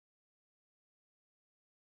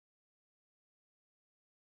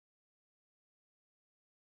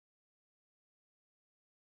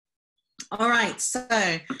All right, so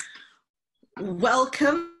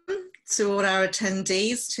welcome to all our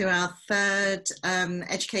attendees to our third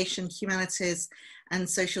Education, Humanities and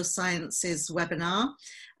Social Sciences webinar.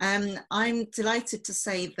 I'm delighted to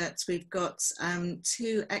say that we've got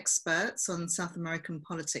two experts on South American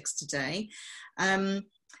politics today.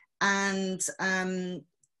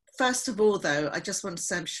 First of all, though, I just want to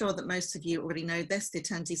say, I'm sure that most of you already know this, the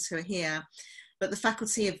attendees who are here, but the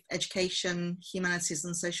Faculty of Education, Humanities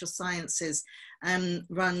and Social Sciences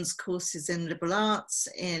runs courses in liberal arts,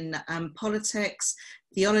 in politics,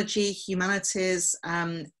 theology, humanities,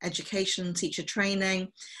 education, teacher training,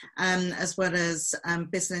 as well as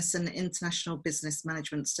business and international business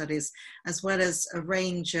management studies, as well as a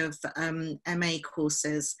range of MA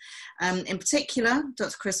courses. In particular,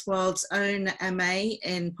 Dr. Chris Wild's own MA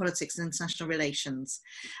in Politics and International Relations,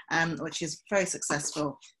 which is very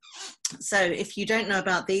successful. So if you don't know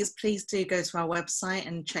about these, please do go to our website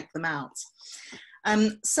and check them out.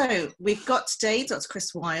 So we've got today Dr.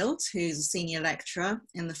 Chris Wild, who's a senior lecturer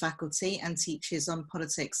in the faculty and teaches on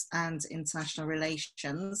politics and international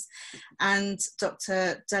relations, and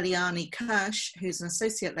Dr. Daliani Kirsch, who's an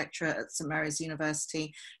associate lecturer at St. Mary's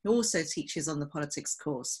University, who also teaches on the politics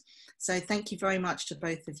course. So thank you very much to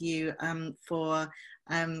both of you for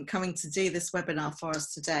coming to do this webinar for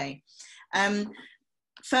us today.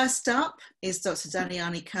 First up is Dr.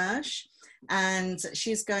 Daliani Kirsch, and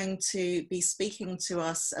she's going to be speaking to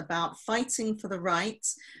us about Fighting for the Right,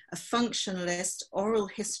 a functionalist oral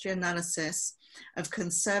history analysis of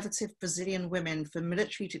conservative Brazilian women for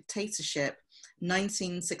military dictatorship,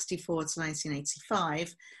 1964 to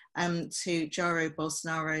 1985, to Jair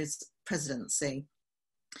Bolsonaro's presidency.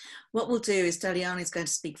 What we'll do is Daliani is going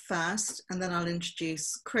to speak first, and then I'll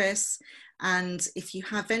introduce Chris. And if you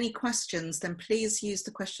have any questions, then please use the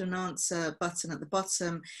question and answer button at the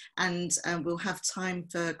bottom, and we'll have time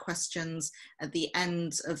for questions at the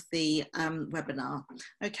end of the webinar.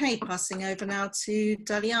 Okay, passing over now to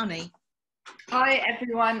Daliani. Hi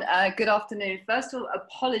everyone, good afternoon. First of all,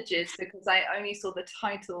 apologies because I only saw the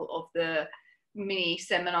title of the mini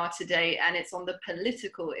seminar today, and it's on the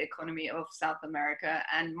political economy of South America,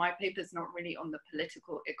 and my paper is not really on the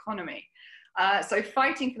political economy. So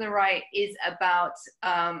Fighting for the Right is about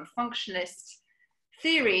functionalist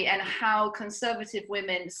theory and how conservative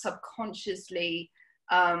women subconsciously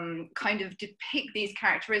kind of depict these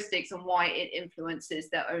characteristics and why it influences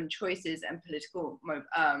their own choices and political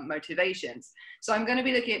motivations. So I'm going to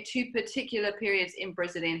be looking at two particular periods in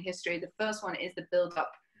Brazilian history. The first one is the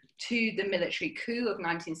build-up to the military coup of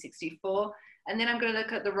 1964. And then I'm going to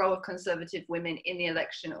look at the role of conservative women in the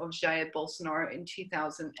election of Jair Bolsonaro in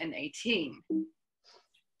 2018.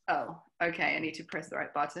 Oh, okay, I need to press the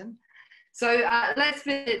right button. So let's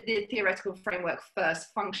visit the theoretical framework first,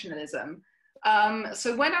 functionalism.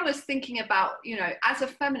 So when I was thinking about, as a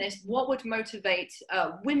feminist, what would motivate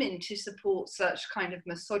women to support such kind of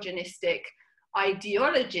misogynistic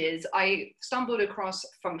ideologies, I stumbled across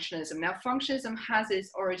functionalism. Now, functionalism has its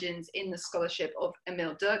origins in the scholarship of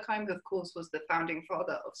Emil Durkheim, who of course was the founding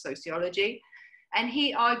father of sociology. And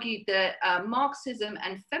he argued that Marxism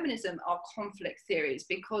and feminism are conflict theories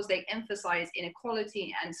because they emphasize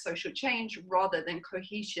inequality and social change rather than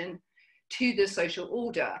cohesion to the social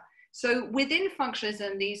order. So within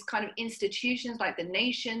functionalism, these kind of institutions like the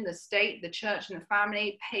nation, the state, the church, and the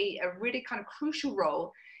family play a really kind of crucial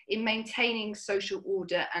role in maintaining social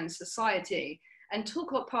order and society. And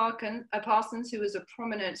Tulku Parsons, who was a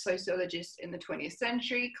prominent sociologist in the 20th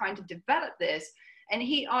century, kind of developed this. And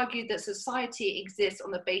he argued that society exists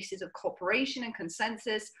on the basis of cooperation and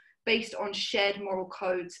consensus based on shared moral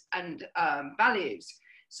codes and values.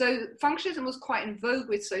 So functionalism was quite in vogue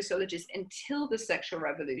with sociologists until the sexual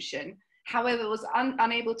revolution. However, it was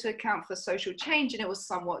unable to account for social change, and it was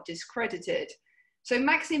somewhat discredited. So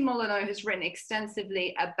Maxine Molyneux has written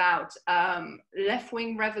extensively about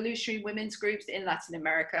left-wing revolutionary women's groups in Latin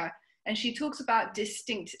America, and she talks about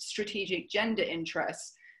distinct strategic gender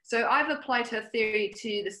interests. So I've applied her theory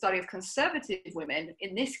to the study of conservative women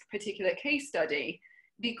in this particular case study,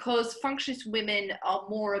 because functionalist women are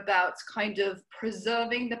more about kind of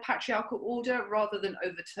preserving the patriarchal order rather than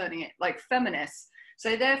overturning it, like feminists.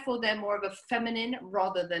 So therefore, they're more of a feminine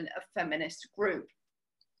rather than a feminist group.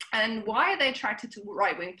 And why are they attracted to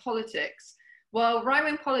right-wing politics? Well,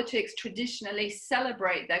 right-wing politics traditionally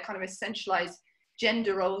celebrate their kind of essentialized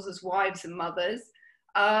gender roles as wives and mothers.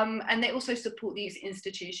 And they also support these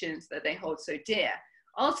institutions that they hold so dear.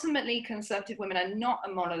 Ultimately, conservative women are not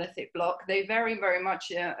a monolithic bloc. They vary very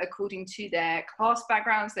much according to their class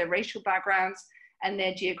backgrounds, their racial backgrounds, and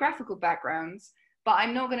their geographical backgrounds. But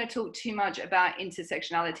I'm not going to talk too much about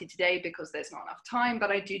intersectionality today because there's not enough time,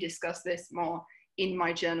 but I do discuss this more in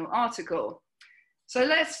my journal article. So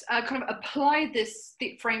let's kind of apply this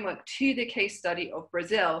framework to the case study of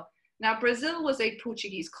Brazil. Now, Brazil was a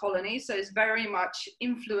Portuguese colony, so it's very much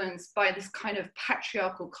influenced by this kind of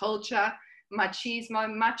patriarchal culture.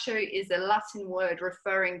 Machismo, macho is a Latin word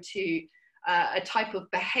referring to a type of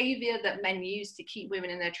behavior that men use to keep women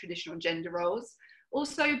in their traditional gender roles.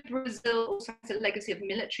 Also, Brazil also has a legacy of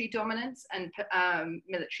military dominance and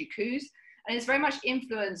military coups, and it's very much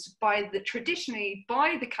influenced by traditionally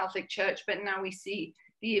by the Catholic Church, but now we see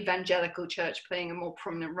the evangelical church playing a more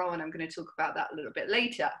prominent role, and I'm going to talk about that a little bit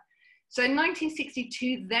later. So in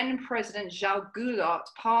 1962, then President João Goulart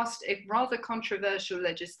passed a rather controversial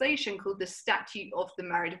legislation called the Statute of the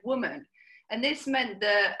Married Woman. And this meant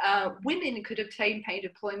that women could obtain paid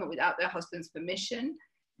employment without their husband's permission.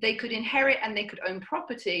 They could inherit and they could own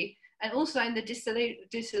property. And also in the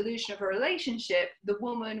dissolution of a relationship, the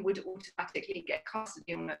woman would automatically get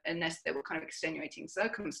custody unless there were kind of extenuating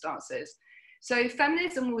circumstances. So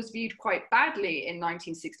feminism was viewed quite badly in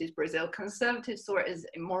 1960s Brazil. Conservatives saw it as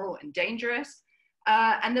immoral and dangerous.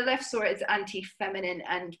 And the left saw it as anti-feminine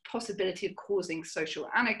and possibility of causing social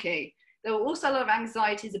anarchy. There were also a lot of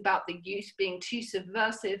anxieties about the youth being too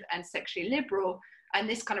subversive and sexually liberal. And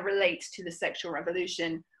this kind of relates to the sexual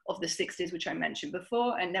revolution of the 60s, which I mentioned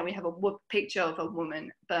before. And then we have a picture of a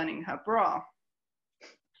woman burning her bra.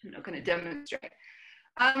 I'm not going to demonstrate.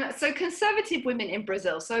 So conservative women in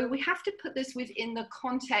Brazil. So we have to put this within the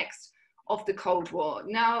context of the Cold War.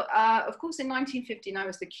 Now, of course, in 1959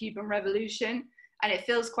 was the Cuban Revolution. And it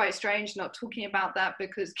feels quite strange not talking about that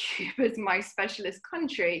because Cuba is my specialist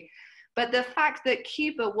country. But the fact that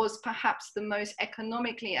Cuba was perhaps the most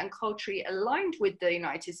economically and culturally aligned with the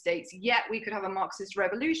United States, yet we could have a Marxist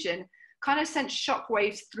revolution, kind of sent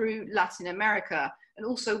shockwaves through Latin America. And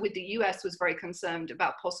also with the US was very concerned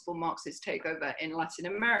about possible Marxist takeover in Latin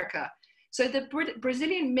America. So the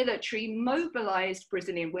Brazilian military mobilized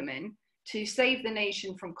Brazilian women to save the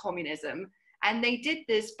nation from communism. And they did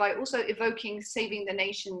this by also evoking saving the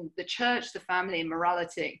nation, the church, the family, and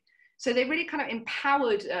morality. So they really kind of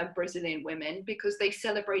empowered Brazilian women because they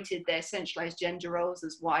celebrated their centralized gender roles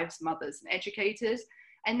as wives, mothers, and educators.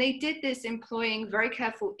 And they did this employing very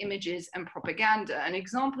careful images and propaganda. An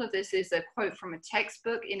example of this is a quote from a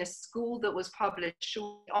textbook in a school that was published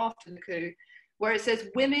shortly after the coup, where it says,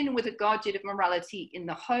 "Women were the guardian of morality in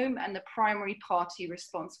the home and the primary party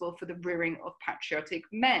responsible for the rearing of patriotic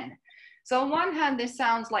men." So on one hand, this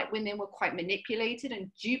sounds like women were quite manipulated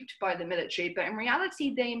and duped by the military, but in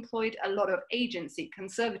reality, they employed a lot of agency,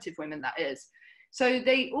 conservative women, that is. So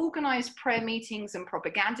they organized prayer meetings and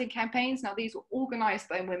propaganda campaigns. Now, these were organized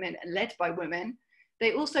by women and led by women.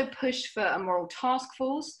 They also pushed for a moral task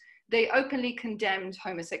force. They openly condemned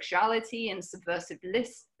homosexuality and subversive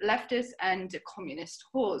leftists and communist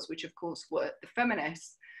whores, which of course were the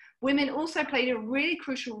feminists. Women also played a really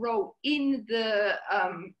crucial role in the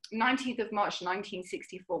 19th of March,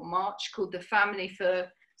 1964 march called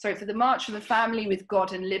the March for the Family with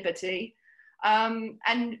God and Liberty. And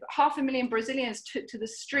 500,000 Brazilians took to the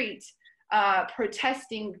street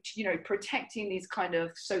protesting, protecting these kind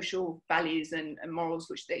of social values and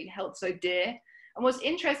morals which they held so dear. And what's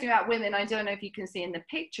interesting about women, I don't know if you can see in the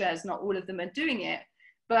pictures, not all of them are doing it,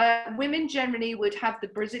 but women generally would have the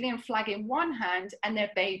Brazilian flag in one hand and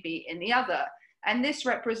their baby in the other. And this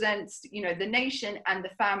represents, the nation and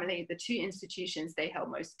the family, the two institutions they held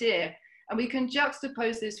most dear. And we can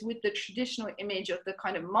juxtapose this with the traditional image of the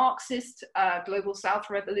kind of Marxist Global South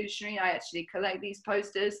revolutionary. I actually collect these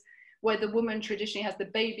posters where the woman traditionally has the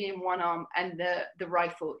baby in one arm and the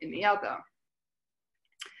rifle in the other.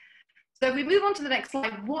 So if we move on to the next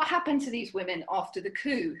slide, what happened to these women after the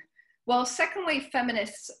coup? Well, second wave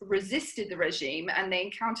feminists resisted the regime and they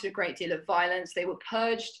encountered a great deal of violence. They were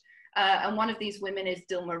purged. And one of these women is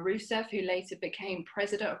Dilma Rousseff, who later became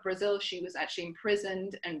president of Brazil. She was actually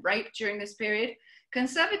imprisoned and raped during this period.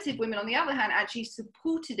 Conservative women, on the other hand, actually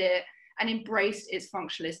supported it and embraced its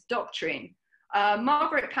functionalist doctrine.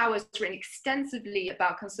 Margaret Power has written extensively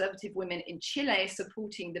about conservative women in Chile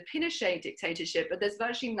supporting the Pinochet dictatorship, but there's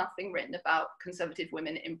virtually nothing written about conservative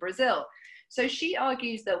women in Brazil. So she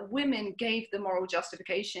argues that women gave the moral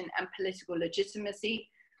justification and political legitimacy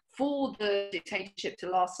for the dictatorship to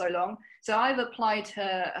last so long. So I've applied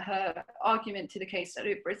her argument to the case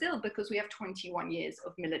study of Brazil because we have 21 years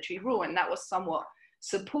of military rule, and that was somewhat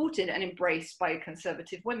supported and embraced by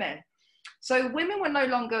conservative women. So women were no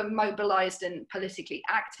longer mobilized and politically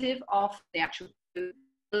active after the actual coup.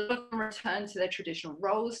 A lot of them returned to their traditional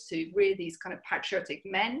roles to rear these kind of patriotic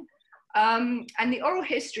men. And the oral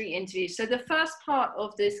history interview. So the first part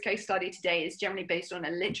of this case study today is generally based on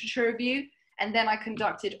a literature review. And then I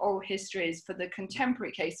conducted oral histories for the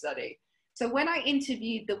contemporary case study. So when I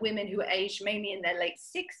interviewed the women who were aged mainly in their late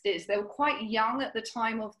 60s, they were quite young at the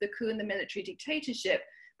time of the coup and the military dictatorship,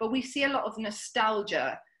 but we see a lot of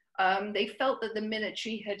nostalgia. They felt that the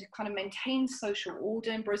military had kind of maintained social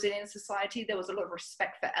order in Brazilian society. There was a lot of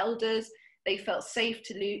respect for elders. They felt safe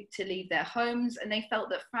to leave their homes, and they felt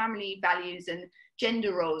that family values and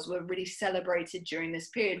gender roles were really celebrated during this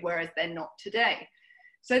period, whereas they're not today.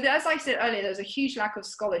 So as I said earlier, there's a huge lack of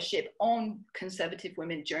scholarship on conservative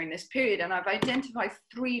women during this period, and I've identified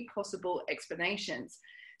 3 possible explanations.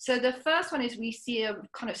 So the first one is we see a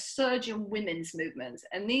kind of surge in women's movements,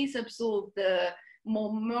 and these absorb the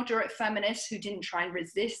more moderate feminists who didn't try and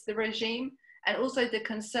resist the regime, and also the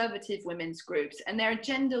conservative women's groups. And their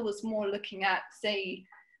agenda was more looking at, say,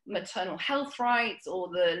 maternal health rights or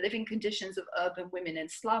the living conditions of urban women in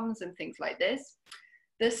slums and things like this.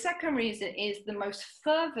 The second reason is the most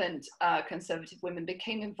fervent conservative women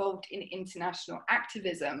became involved in international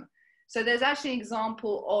activism. So there's actually an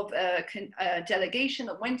example of a delegation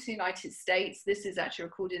that went to the United States. This is actually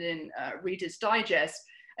recorded in Reader's Digest,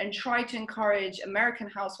 and tried to encourage American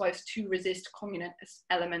housewives to resist communist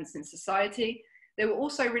elements in society. They were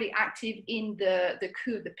also really active in the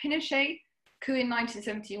coup, the Pinochet coup in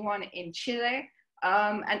 1971 in Chile,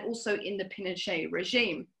 and also in the Pinochet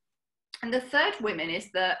regime. And the third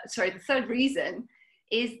reason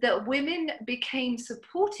is that women became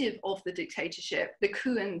supportive of the dictatorship, the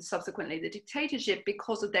coup and subsequently the dictatorship,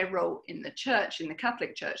 because of their role in the church, in the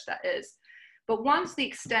Catholic Church, that is. But once the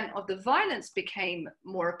extent of the violence became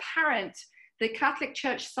more apparent, the Catholic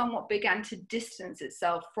Church somewhat began to distance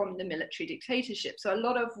itself from the military dictatorship. So a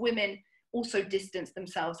lot of women also distanced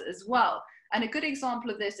themselves as well. And a good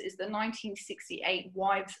example of this is the 1968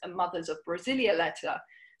 Wives and Mothers of Brasilia letter.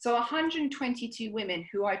 So 122 women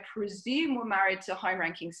who I presume were married to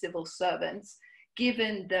high-ranking civil servants,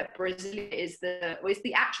 given that Brasilia is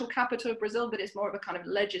the actual capital of Brazil, but it's more of a kind of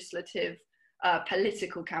legislative,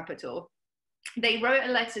 political capital. They wrote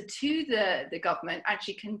a letter to the government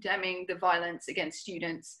actually condemning the violence against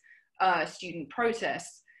students, student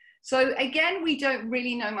protests. So again, we don't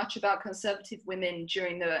really know much about conservative women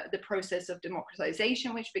during the process of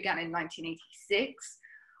democratization, which began in 1986.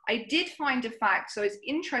 I did find a fact, so it's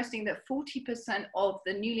interesting that 40% of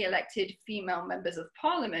the newly elected female members of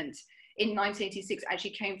parliament in 1986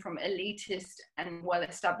 actually came from elitist and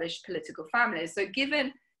well-established political families. So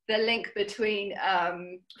given the link between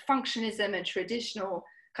functionism and traditional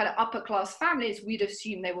kind of upper class families, we'd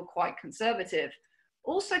assume they were quite conservative.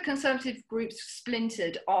 Also, conservative groups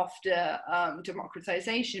splintered after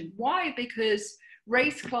democratization. Why? Because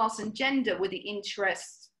race, class, and gender were the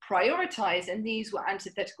interests prioritized, and these were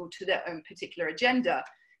antithetical to their own particular agenda.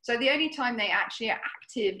 So the only time they actually are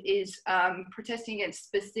active is protesting against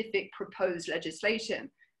specific proposed legislation,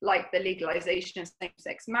 like the legalization of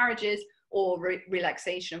same-sex marriages or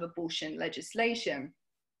relaxation of abortion legislation.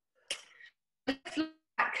 Let's look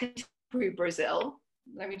at contemporary Brazil.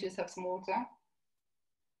 Let me just have some water.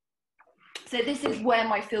 So this is where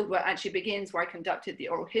my fieldwork actually begins, where I conducted the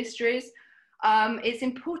oral histories. It's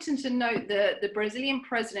important to note that the Brazilian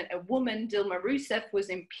president, a woman, Dilma Rousseff, was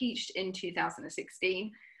impeached in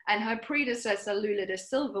 2016, and her predecessor, Lula da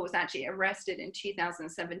Silva, was actually arrested in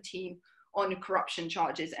 2017 on corruption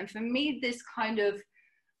charges. And for me, this kind of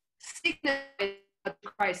signifies a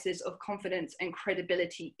crisis of confidence and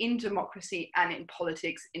credibility in democracy and in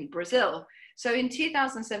politics in Brazil. So in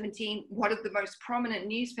 2017, one of the most prominent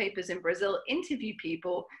newspapers in Brazil interviewed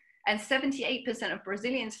people, and 78% of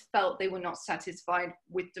Brazilians felt they were not satisfied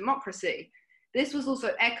with democracy. This was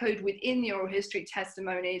also echoed within the oral history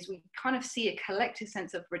testimonies. We kind of see a collective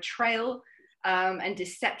sense of betrayal and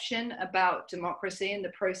deception about democracy and the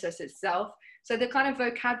process itself. So the kind of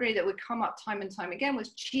vocabulary that would come up time and time again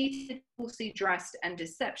was cheated, falsely dressed, and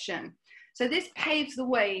deception. So this paves the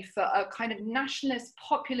way for a kind of nationalist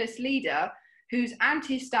populist leader who's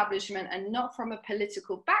anti-establishment and not from a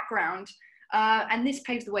political background. And this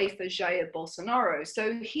paves the way for Jair Bolsonaro.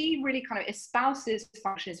 So he really kind of espouses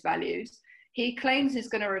functionist values. He claims he's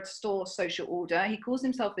going to restore social order. He calls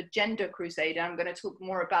himself a gender crusader. I'm going to talk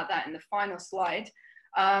more about that in the final slide.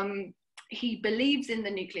 He believes in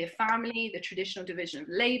the nuclear family, the traditional division of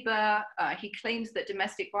labor. He claims that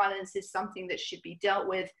domestic violence is something that should be dealt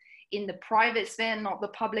with in the private sphere, not the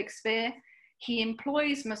public sphere. He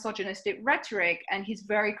employs misogynistic rhetoric, and he's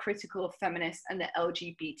very critical of feminists and the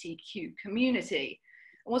LGBTQ community.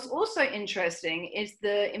 What's also interesting is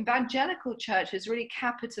the evangelical church has really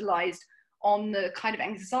capitalized on the kind of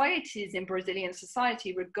anxieties in Brazilian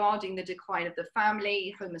society regarding the decline of the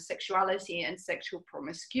family, homosexuality, and sexual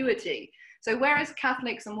promiscuity. So whereas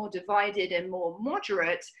Catholics are more divided and more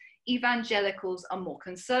moderate, evangelicals are more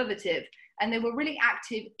conservative. And they were really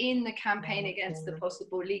active in the campaign against the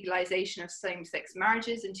possible legalization of same-sex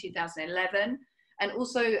marriages in 2011, and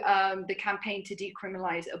also the campaign to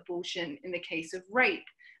decriminalize abortion in the case of rape.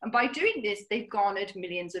 And by doing this, they've garnered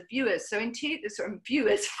millions of viewers. So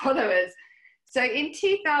followers. So in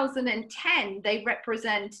 2010, they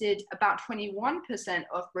represented about 21%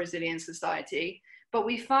 of Brazilian society. But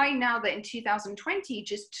we find now that in 2020,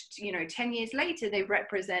 just 10 years later, they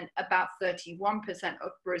represent about 31%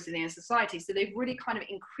 of Brazilian society. So they've really kind of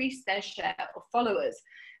increased their share of followers.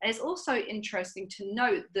 And it's also interesting to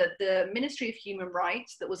note that the Ministry of Human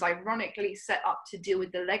Rights, that was ironically set up to deal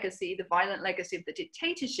with the legacy, the violent legacy of the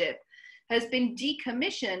dictatorship, has been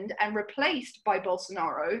decommissioned and replaced by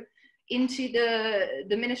Bolsonaro into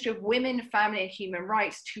the Ministry of Women, Family and Human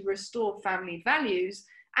Rights to restore family values.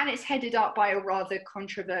 And it's headed up by a rather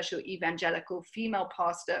controversial evangelical female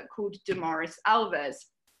pastor called Damaris Alves.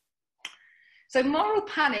 So moral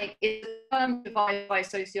panic is a term devised by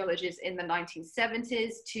sociologists in the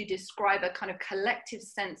 1970s to describe a kind of collective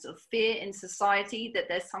sense of fear in society, that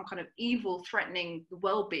there's some kind of evil threatening the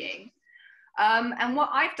well-being. And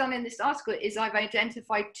what I've done in this article is I've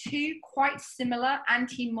identified two quite similar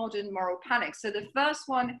anti-modern moral panics. So the first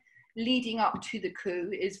one, leading up to the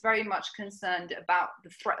coup, is very much concerned about the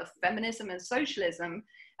threat of feminism and socialism.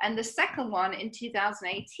 And the second one in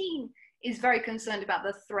 2018 is very concerned about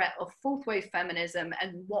the threat of fourth wave feminism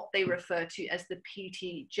and what they refer to as the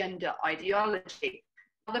PT gender ideology.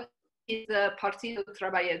 The is the Partido dos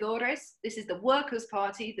Trabalhadores. This is the Workers'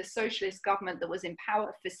 Party, the socialist government that was in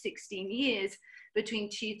power for 16 years between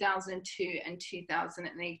 2002 and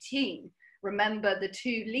 2018. Remember, the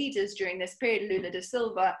two leaders during this period, Lula da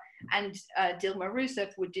Silva and Dilma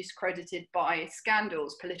Rousseff, were discredited by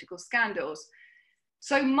scandals, political scandals.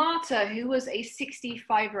 So Marta, who was a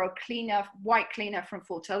 65-year-old cleaner, white cleaner from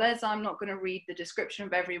Fortaleza, I'm not going to read the description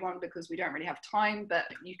of everyone because we don't really have time, but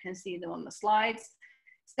you can see them on the slides.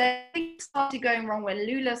 So things started going wrong when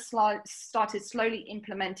Lula started slowly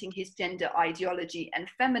implementing his gender ideology and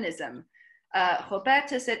feminism.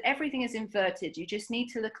 Roberta said, everything is inverted. You just need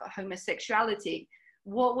to look at homosexuality.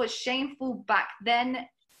 What was shameful back then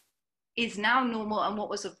is now normal, and what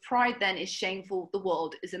was of pride then is shameful. The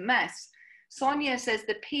world is a mess. Sonia says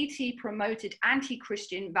the PT promoted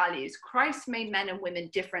anti-Christian values. Christ made men and women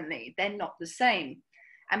differently. They're not the same.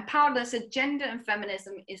 And Paula said gender and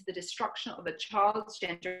feminism is the destruction of a child's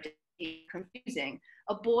gender. Confusing.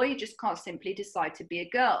 A boy just can't simply decide to be a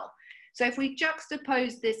girl. So if we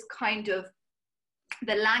juxtapose this kind of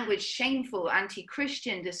the language shameful,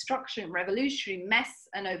 anti-Christian, destruction, revolutionary, mess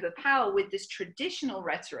and overpower with this traditional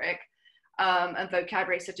rhetoric and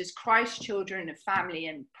vocabulary such as Christ, children, and family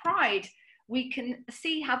and pride, we can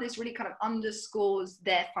see how this really kind of underscores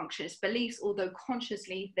their functionist beliefs, although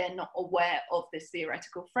consciously they're not aware of this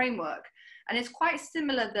theoretical framework. And it's quite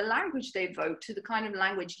similar, the language they evoke, to the kind of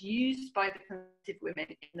language used by the conservative women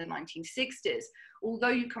in the 1960s, although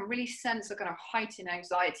you can really sense a kind of heightened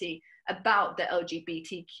anxiety about the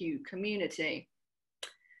LGBTQ community.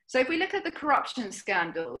 So if we look at the corruption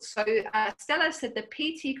scandals, so Stella said the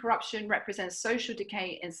PT corruption represents social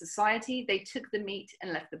decay in society. They took the meat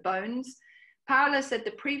and left the bones. Paola said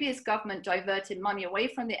the previous government diverted money away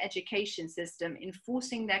from the education system,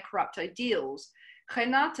 enforcing their corrupt ideals.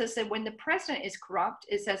 Renata said when the president is corrupt,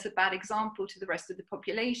 it sets a bad example to the rest of the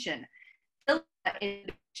population. In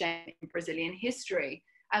Brazilian history.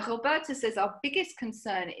 And Roberta says our biggest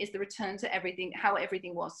concern is the return to everything, how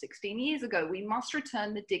everything was 16 years ago. We must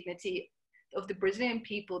return the dignity of the Brazilian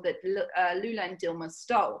people that Lula and Dilma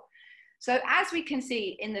stole. So as we can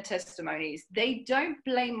see in the testimonies, they don't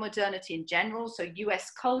blame modernity in general. So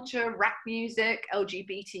US culture, rap music,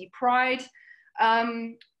 LGBT pride.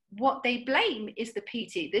 What they blame is the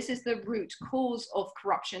PT. This is the root cause of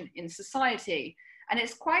corruption in society. And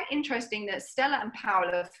it's quite interesting that Stella and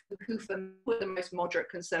Paola, who were the most moderate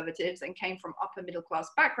conservatives and came from upper middle class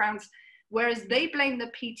backgrounds, whereas they blame the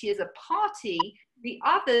PT as a party, the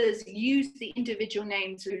others use the individual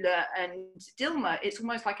names Lula and Dilma. It's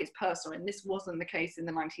almost like it's personal, and this wasn't the case in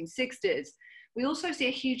the 1960s. We also see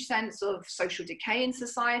a huge sense of social decay in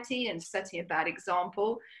society and setting a bad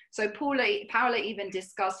example. So Paola even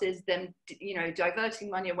discusses them, diverting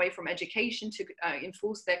money away from education to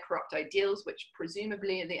enforce their corrupt ideals, which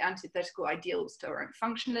presumably are the antithetical ideals to our own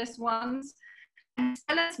functionalist ones. And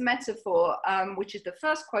Stella's metaphor, which is the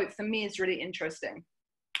first quote for me, is really interesting.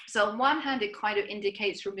 So on one hand, it kind of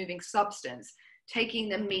indicates removing substance taking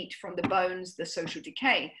the meat from the bones, the social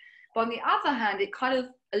decay. But on the other hand, it kind of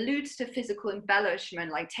alludes to physical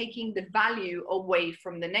embellishment, like taking the value away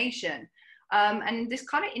from the nation. And this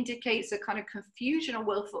kind of indicates a kind of confusion or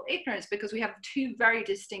willful ignorance, because we have two very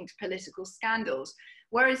distinct political scandals.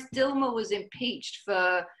 Whereas Dilma was impeached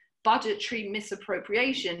for budgetary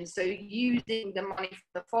misappropriation, so using the money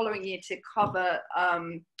for the following year to cover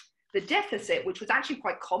the deficit, which was actually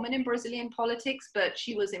quite common in Brazilian politics, but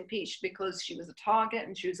she was impeached because she was a target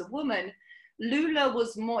and she was a woman. Lula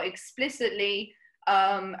was more explicitly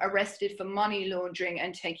arrested for money laundering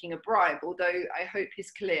and taking a bribe, although I hope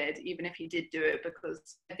he's cleared, even if he did do it,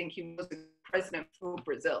 because I think he was the president for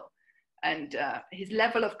Brazil. And his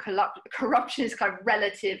level of corruption is kind of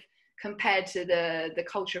relative compared to the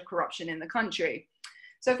culture of corruption in the country.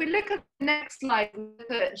 So if we look at the next slide, we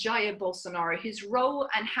look at Jair Bolsonaro, his role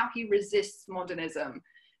and how he resists modernism.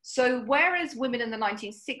 So whereas women in the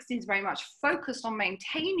 1960s very much focused on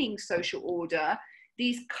maintaining social order,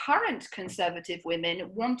 these current conservative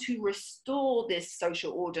women want to restore this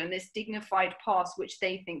social order and this dignified past, which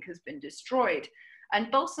they think has been destroyed. And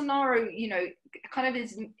Bolsonaro, you know, kind of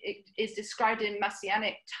is described in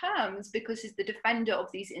messianic terms because he's the defender of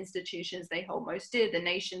these institutions they hold most dear, the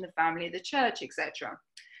nation, the family, the church, etc.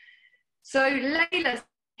 So Leila,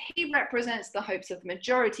 he represents the hopes of the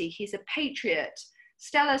majority. He's a patriot.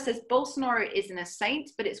 Stella says Bolsonaro isn't a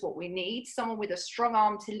saint, but it's what we need, someone with a strong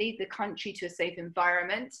arm to lead the country to a safe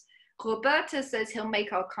environment. Roberta says he'll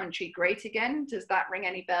make our country great again. Does that ring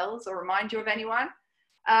any bells or remind you of anyone?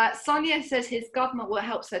 Sonia says his government will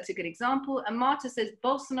help set a good example. And Marta says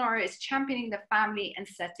Bolsonaro is championing the family and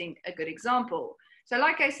setting a good example. So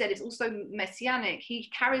like I said, it's also messianic.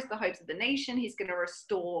 He carries the hopes of the nation. He's going to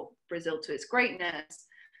restore Brazil to its greatness.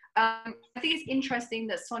 I think it's interesting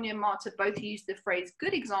that Sonia and Marta both use the phrase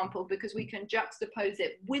good example, because we can juxtapose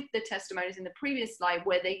it with the testimonies in the previous slide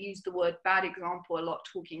where they use the word bad example a lot,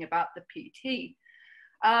 talking about the PT.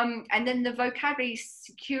 And then the vocabulary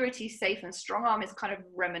security, safe and strong arm is kind of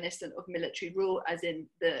reminiscent of military rule, as in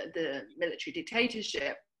the military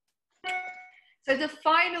dictatorship. So the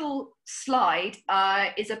final slide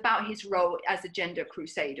is about his role as a gender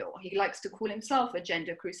crusader. He likes to call himself a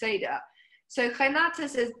gender crusader. So Renata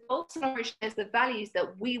says Bolsonaro shares the values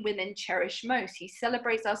that we women cherish most. He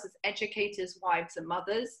celebrates us as educators, wives and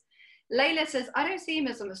mothers. Leila says, I don't see him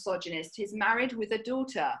as a misogynist. He's married with a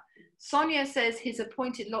daughter. Sonia says he's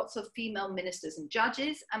appointed lots of female ministers and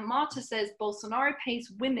judges. And Marta says Bolsonaro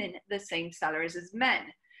pays women the same salaries as men.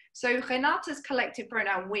 So Renata's collective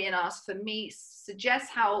pronoun we and us, for me, suggests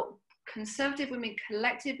how conservative women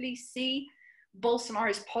collectively see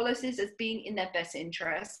Bolsonaro's policies as being in their best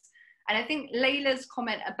interests. And I think Leila's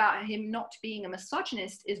comment about him not being a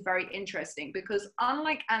misogynist is very interesting, because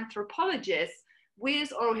unlike anthropologists, we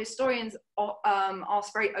as oral historians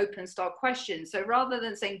ask very open style questions. So rather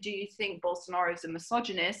than saying, do you think Bolsonaro is a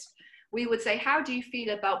misogynist? We would say, how do you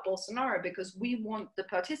feel about Bolsonaro? Because we want the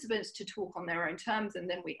participants to talk on their own terms and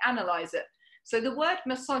then we analyze it. So the word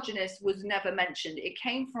misogynist was never mentioned. It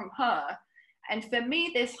came from her. And for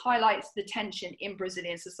me, this highlights the tension in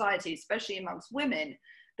Brazilian society, especially amongst women.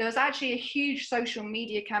 There was actually a huge social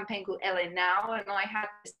media campaign called Ela Now, and I had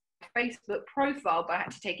this Facebook profile, but I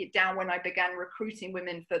had to take it down when I began recruiting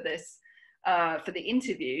women for this, for the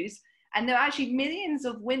interviews. And there are actually millions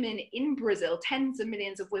of women in Brazil, tens of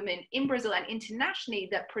millions of women in Brazil and internationally,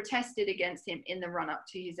 that protested against him in the run-up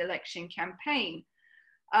to his election campaign.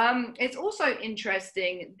 It's also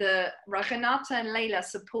interesting that Renata and Leila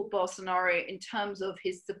support Bolsonaro in terms of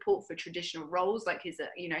his support for traditional roles, like he's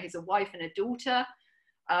a wife and a daughter.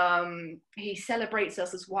 He celebrates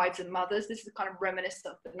us as wives and mothers. This is kind of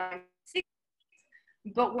reminiscent of the 1960s.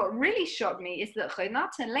 But what really shocked me is that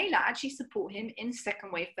Renata and Leila actually support him in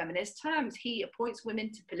second wave feminist terms. He appoints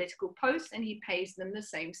women to political posts and he pays them the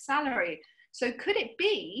same salary. So could it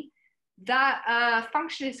be that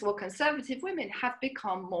functionalist or conservative women have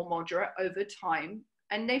become more moderate over time,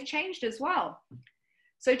 and they've changed as well?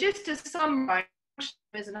 So just to summarize,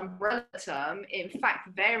 as an umbrella term, in fact,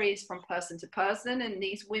 varies from person to person, and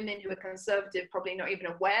these women who are conservative probably not even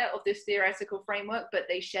aware of this theoretical framework, but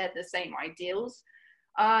they share the same ideals.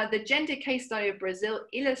 The gender case study of Brazil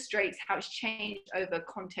illustrates how it's changed over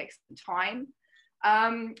context and time.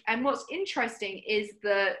 And what's interesting is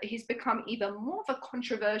that he's become even more of a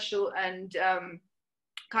controversial and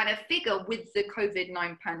kind of figure with the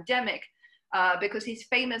COVID-19 pandemic, because he's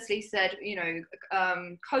famously said,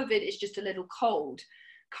 COVID is just a little cold.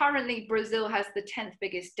 Currently, Brazil has the 10th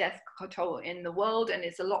biggest death toll in the world, and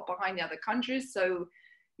it's a lot behind the other countries. So,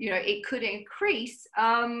 it could increase.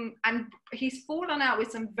 And he's fallen out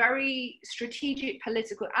with some very strategic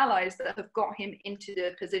political allies that have got him into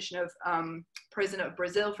the position of president of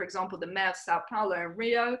Brazil, for example, the mayor of Sao Paulo and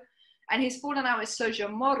Rio. And he's fallen out with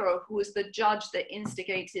Sergio Moro, who was the judge that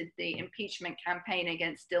instigated the impeachment campaign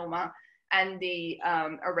against Dilma and the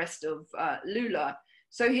arrest of Lula.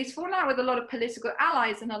 So he's fallen out with a lot of political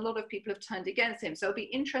allies, and a lot of people have turned against him. So it'll be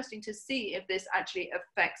interesting to see if this actually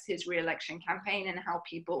affects his re-election campaign and how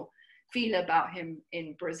people feel about him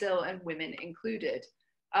in Brazil, and women included.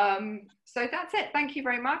 So that's it. Thank you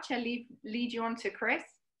very much. I'll lead you on to Chris.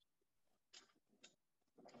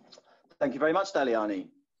 Thank you very much, Daliani.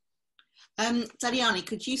 Daliani,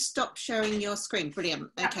 could you stop sharing your screen? Brilliant.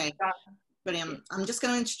 Okay. Brilliant. I'm just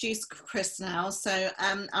going to introduce Chris now. So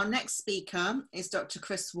our next speaker is Dr.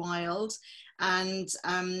 Chris Wild, and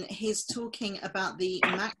he's talking about the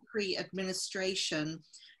Macri administration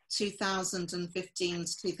 2015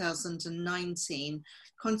 to 2019,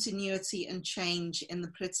 continuity and change in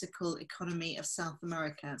the political economy of South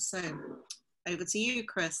America. So over to you,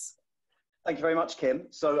 Chris. Thank you very much, Kim.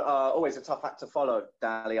 So always a tough act to follow,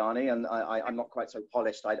 Daliani, and I'm not quite so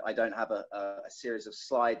polished. I don't have a series of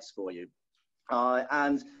slides for you.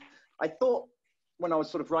 And I thought when I was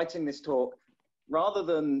sort of writing this talk, rather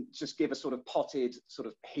than just give a sort of potted sort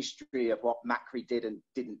of history of what Macri did and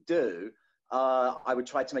didn't do, I would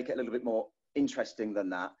try to make it a little bit more interesting than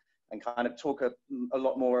that and kind of talk a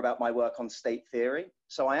lot more about my work on state theory.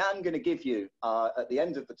 So I am going to give you, at the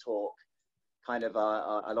end of the talk, kind of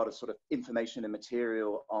a lot of sort of information and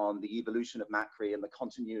material on the evolution of Macri and the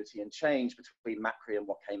continuity and change between Macri and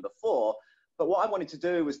what came before. But what I wanted to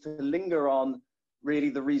do was to linger on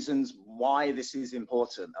really the reasons why this is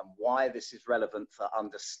important and why this is relevant for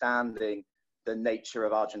understanding the nature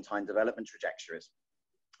of Argentine development trajectories.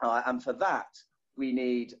 And for that, we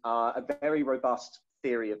need a very robust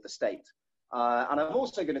theory of the state. And I'm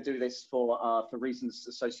also going to do this for reasons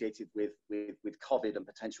associated with COVID and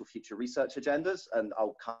potential future research agendas, and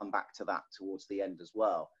I'll come back to that towards the end as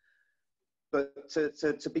well. But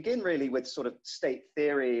to begin really with sort of state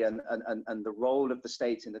theory and the role of the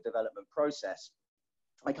state in the development process,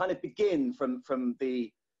 I kind of begin from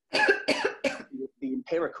the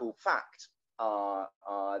empirical fact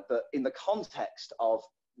that in the context of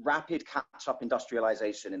rapid catch-up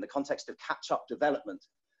industrialization, in the context of catch-up development,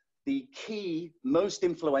 the key, most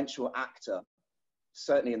influential actor,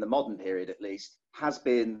 certainly in the modern period at least, has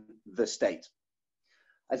been the state.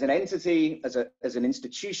 As an entity, as an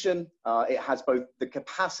institution, it has both the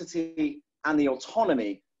capacity and the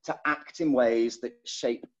autonomy to act in ways that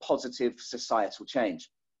shape positive societal change.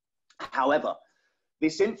 However,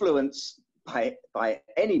 this influence by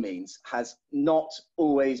any means has not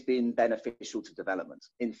always been beneficial to development.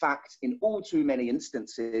 In fact, in all too many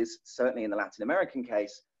instances, certainly in the Latin American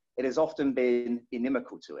case, it has often been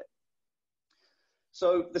inimical to it.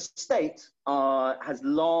 So the state has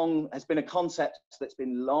been a concept that's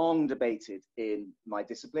been long debated in my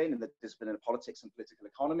discipline, in the discipline of politics and political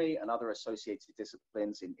economy and other associated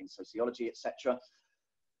disciplines in sociology, etc.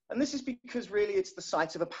 And this is because really it's the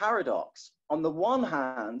site of a paradox. On the one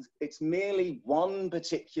hand, it's merely one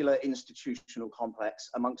particular institutional complex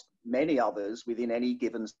amongst many others within any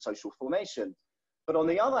given social formation. But on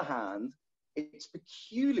the other hand, it's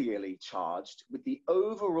peculiarly charged with the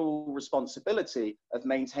overall responsibility of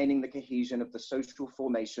maintaining the cohesion of the social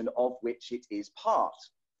formation of which it is part.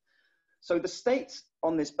 So the state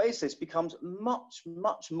on this basis becomes much,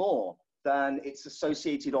 much more than its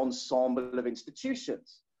associated ensemble of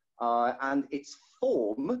institutions. And its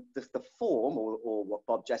form, the form, or what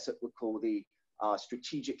Bob Jessup would call the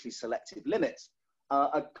strategically selective limits,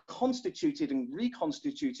 are constituted and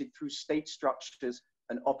reconstituted through state structures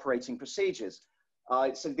and operating procedures.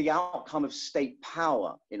 So the outcome of state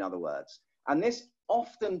power, in other words. And this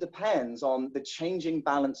often depends on the changing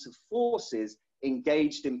balance of forces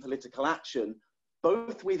engaged in political action,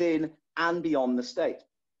 both within and beyond the state.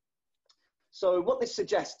 So what this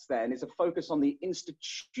suggests then is a focus on the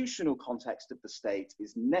institutional context of the state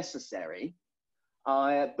is necessary,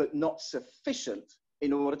 but not sufficient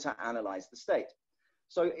in order to analyze the state.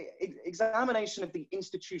 So examination of the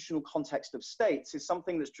institutional context of states is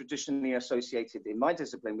something that's traditionally associated in my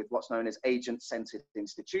discipline with what's known as agent-centered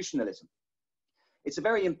institutionalism. It's a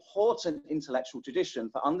very important intellectual tradition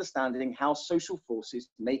for understanding how social forces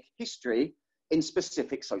make history in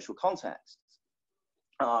specific social contexts.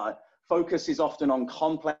 Focus is often on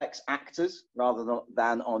complex actors rather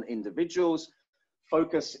than on individuals.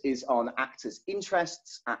 Focus is on actors'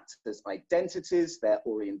 interests, actors' identities, their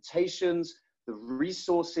orientations, the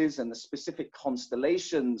resources and the specific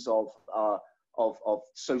constellations of of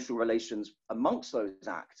social relations amongst those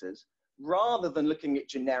actors, rather than looking at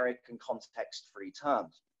generic and context-free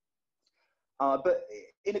terms. But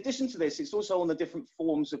in addition to this, it's also on the different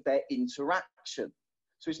forms of their interaction.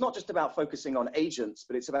 So it's not just about focusing on agents,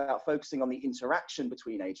 but it's about focusing on the interaction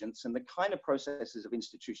between agents and the kind of processes of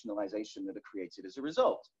institutionalization that are created as a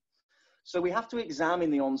result. So we have to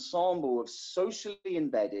examine the ensemble of socially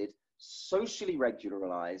embedded, socially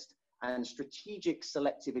regularized, and strategic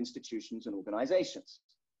selective institutions and organizations.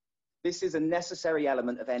 This is a necessary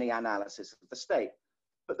element of any analysis of the state.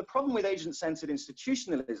 But the problem with agent-centered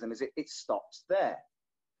institutionalism is it stops there.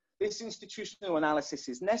 This institutional analysis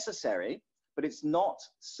is necessary, but it's not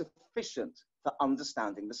sufficient for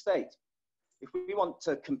understanding the state. If we want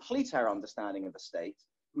to complete our understanding of the state,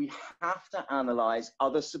 we have to analyze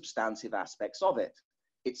other substantive aspects of it: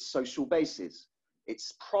 its social bases,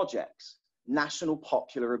 its projects, national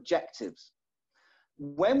popular objectives.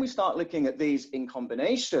 When we start looking at these in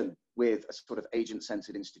combination with a sort of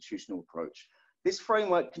agent-centered institutional approach, this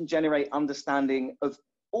framework can generate understanding of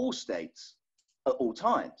all states at all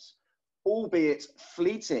times, albeit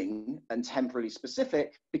fleeting and temporally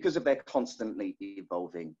specific because of their constantly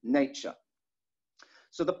evolving nature.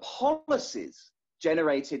 So the policies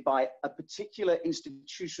generated by a particular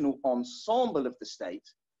institutional ensemble of the state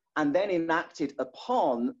and then enacted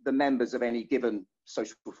upon the members of any given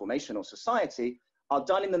social formation or society are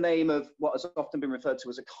done in the name of what has often been referred to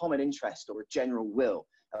as a common interest or a general will.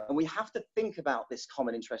 And we have to think about this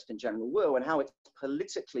common interest and general will and how it's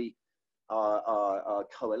politically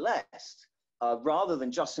coalesced, rather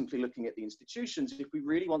than just simply looking at the institutions, if we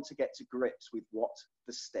really want to get to grips with what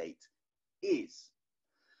the state is.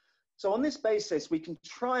 So on this basis, we can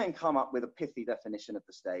try and come up with a pithy definition of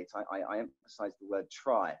the state. I emphasize the word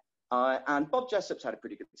try. And Bob Jessup's had a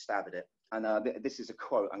pretty good stab at it. And this is a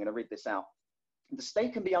quote, I'm going to read this out. The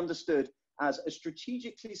state can be understood as a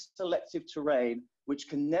strategically selective terrain which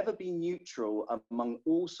can never be neutral among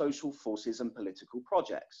all social forces and political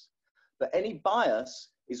projects. But any bias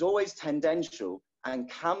is always tendential and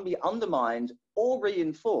can be undermined or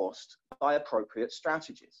reinforced by appropriate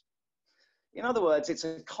strategies. In other words, it's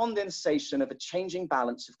a condensation of a changing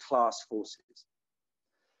balance of class forces.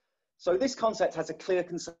 So this concept has a clear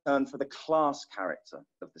concern for the class character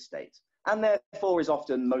of the state, and therefore is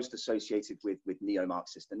often most associated with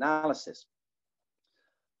neo-Marxist analysis.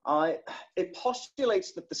 It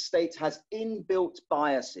postulates that the state has inbuilt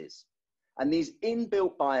biases, and these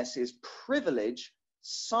inbuilt biases privilege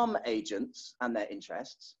some agents and their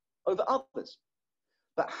interests over others.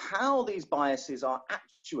 But how these biases are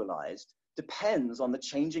actualized depends on the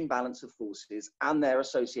changing balance of forces and their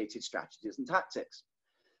associated strategies and tactics.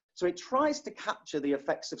 So it tries to capture the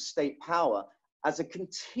effects of state power as a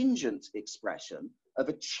contingent expression of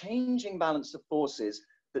a changing balance of forces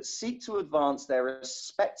that seek to advance their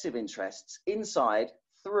respective interests inside,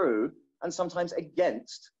 through, and sometimes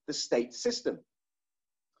against the state system.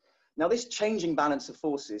 Now, this changing balance of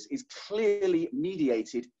forces is clearly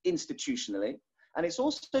mediated institutionally, and it's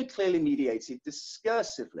also clearly mediated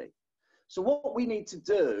discursively. So what we need to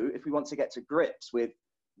do, if we want to get to grips with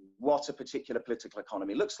what a particular political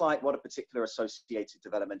economy looks like, what a particular associated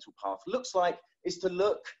developmental path looks like, is to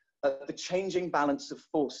look at the changing balance of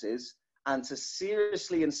forces and to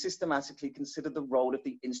seriously and systematically consider the role of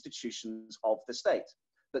the institutions of the state,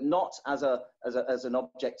 but not as an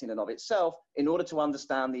object in and of itself, in order to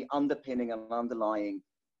understand the underpinning and underlying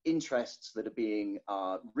interests that are being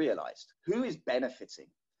realized. Who is benefiting?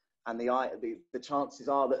 And the chances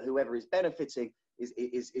are that whoever is benefiting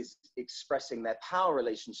is expressing their power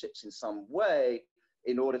relationships in some way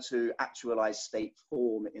in order to actualize state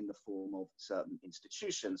form in the form of certain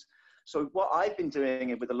institutions. So what I've been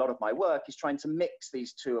doing with a lot of my work is trying to mix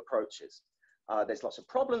these two approaches. There's lots of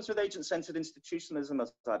problems with agent-centered institutionalism,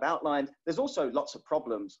 as I've outlined. There's also lots of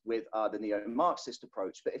problems with the neo-Marxist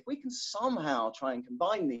approach. But if we can somehow try and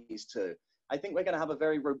combine these two, I think we're going to have a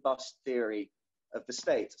very robust theory of the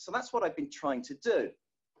state. So that's what I've been trying to do.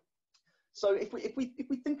 So if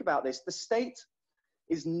we think about this, the state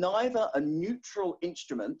is neither a neutral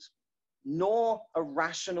instrument nor a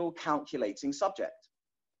rational calculating subject.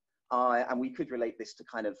 And we could relate this to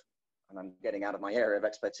kind of, and I'm getting out of my area of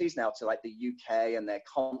expertise now, to like the UK and their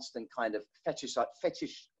constant kind of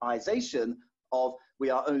fetishization of we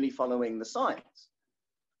are only following the science,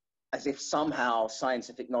 as if somehow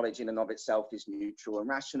scientific knowledge in and of itself is neutral and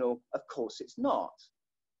rational. Of course it's not.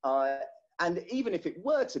 And even if it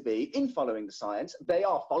were to be, in following the science, they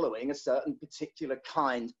are following a certain particular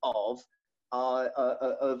kind of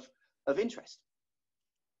interest.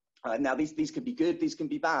 Now, these can be good, these can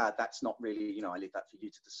be bad. That's not really, I leave that for you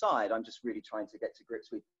to decide. I'm just really trying to get to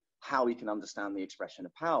grips with how we can understand the expression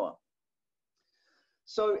of power.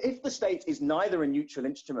 So if the state is neither a neutral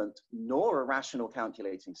instrument nor a rational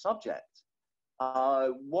calculating subject,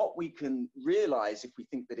 what we can realize if we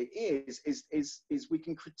think that it is we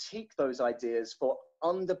can critique those ideas for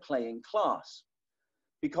underplaying class.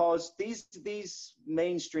 Because these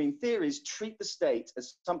mainstream theories treat the state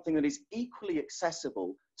as something that is equally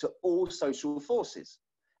accessible to all social forces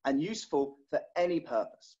and useful for any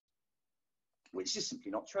purpose, which is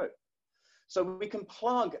simply not true. So we can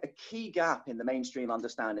plug a key gap in the mainstream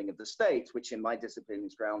understanding of the state, which in my discipline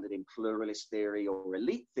is grounded in pluralist theory or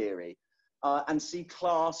elite theory, and see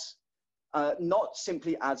class not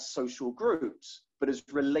simply as social groups, but as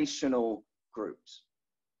relational groups.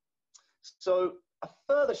 So a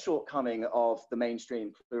further shortcoming of the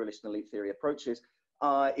mainstream pluralist and elite theory approaches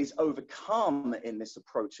is overcome in this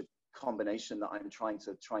approach of combination that I'm trying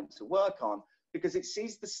to work on, because it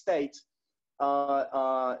sees the state,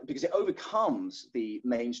 because it overcomes the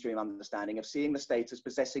mainstream understanding of seeing the state as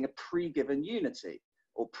possessing a pre-given unity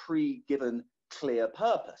or pre-given clear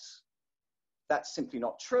purpose. That's simply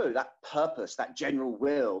not true. That purpose, that general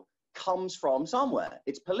will, comes from somewhere.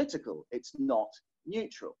 It's political. It's not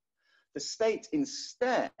neutral. The state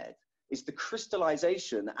instead is the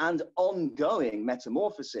crystallization and ongoing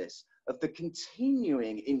metamorphosis of the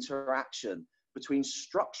continuing interaction between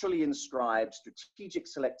structurally inscribed strategic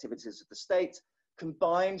selectivities of the state,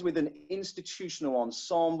 combined with an institutional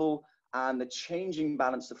ensemble and the changing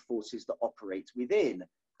balance of forces that operate within,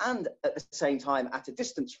 and at the same time at a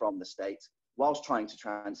distance from the state, whilst trying to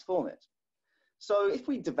transform it. So if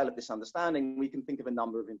we develop this understanding, we can think of a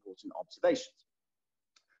number of important observations.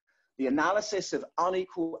 The analysis of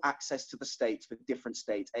unequal access to the state for different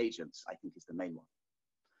state agents, I think, is the main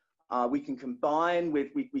one. We can combine with,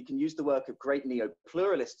 we can use the work of great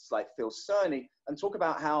neo-pluralists like Phil Cerny and talk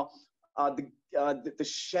about how the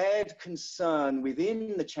shared concern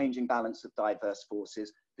within the changing balance of diverse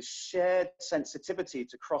forces, the shared sensitivity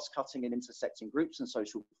to cross-cutting and intersecting groups and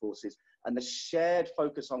social forces, and the shared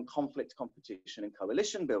focus on conflict, competition, and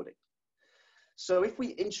coalition building. So if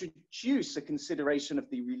we introduce a consideration of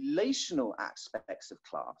the relational aspects of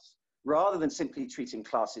class, rather than simply treating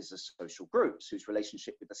classes as social groups whose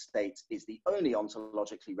relationship with the state is the only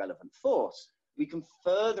ontologically relevant force, we can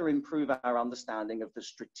further improve our understanding of the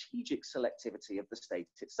strategic selectivity of the state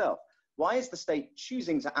itself. Why is the state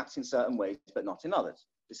choosing to act in certain ways but not in others?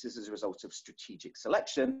 This is as a result of strategic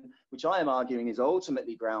selection, which I am arguing is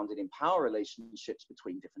ultimately grounded in power relationships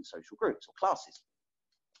between different social groups or classes.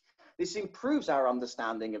 This improves our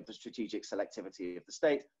understanding of the strategic selectivity of the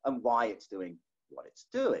state and why it's doing what it's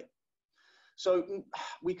doing. So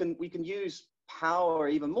we can use power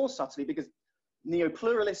even more subtly, because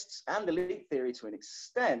neo-pluralists and elite theory to an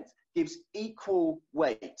extent gives equal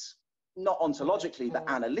weight, not ontologically, but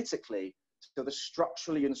analytically, to the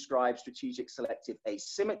structurally inscribed strategic selective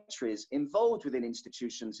asymmetries involved within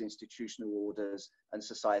institutions, institutional orders, and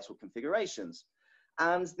societal configurations.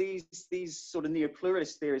 And these sort of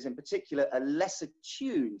neo-pluralist theories in particular are less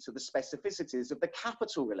attuned to the specificities of the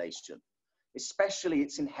capital relation, especially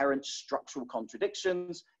its inherent structural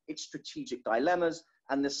contradictions, its strategic dilemmas,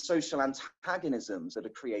 and the social antagonisms that are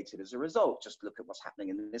created as a result. Just look at what's happening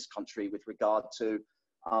in this country with regard to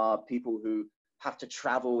people who have to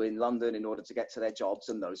travel in London in order to get to their jobs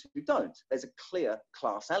and those who don't. There's a clear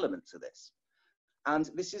class element to this. And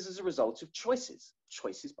this is as a result of choices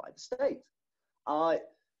by the state.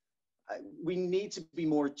 We need to be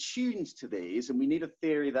more attuned to these, and we need a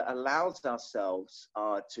theory that allows ourselves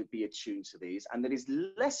to be attuned to these, and that is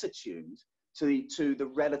less attuned to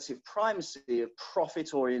the relative primacy of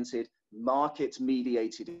profit-oriented,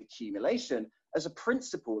 market-mediated accumulation as a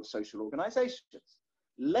principle of social organizations,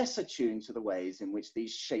 less attuned to the ways in which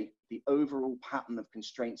these shape the overall pattern of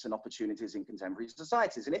constraints and opportunities in contemporary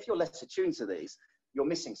societies. And if you're less attuned to these, you're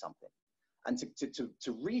missing something. And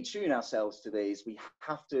to retune ourselves to these, we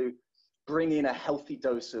have to bring in a healthy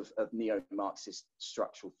dose of neo-Marxist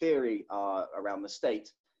structural theory around the state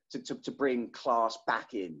to bring class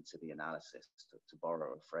back into the analysis, to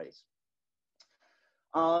borrow a phrase.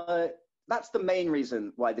 That's the main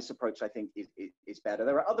reason why this approach, I think, is better.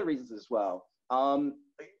 There are other reasons as well,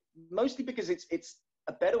 mostly because it's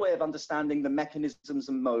a better way of understanding the mechanisms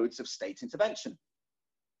and modes of state intervention.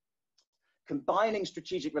 Combining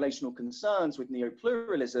strategic relational concerns with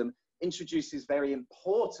neo-pluralism introduces very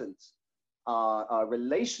important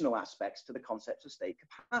relational aspects to the concept of state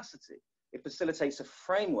capacity. It facilitates a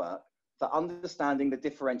framework for understanding the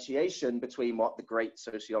differentiation between what the great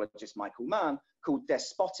sociologist Michael Mann called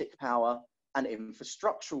despotic power and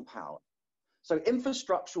infrastructural power. So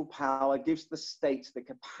infrastructural power gives the state the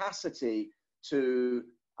capacity to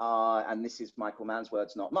and this is Michael Mann's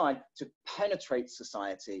words, not mine, to penetrate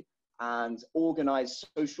society and organize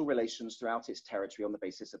social relations throughout its territory on the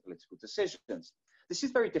basis of political decisions. This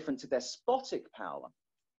is very different to despotic power,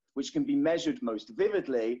 which can be measured most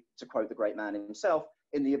vividly, to quote the great man himself,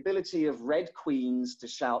 in the ability of red queens to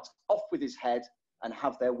shout off with his head and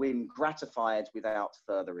have their whim gratified without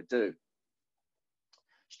further ado.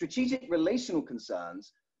 Strategic relational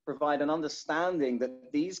concerns provide an understanding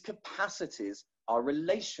that these capacities are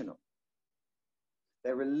relational.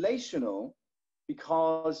 They're relational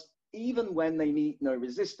because even when they meet no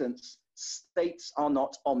resistance, states are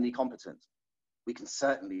not omnicompetent. We can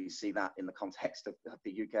certainly see that in the context of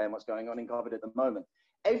the UK and what's going on in COVID at the moment.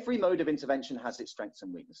 Every mode of intervention has its strengths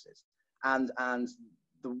and weaknesses. And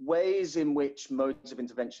the ways in which modes of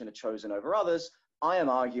intervention are chosen over others, I am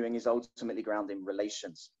arguing, is ultimately grounded in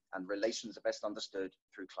relations, and relations are best understood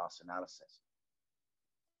through class analysis.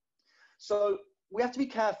 So we have to be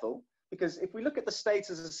careful, because if we look at the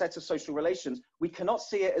state as a set of social relations, we cannot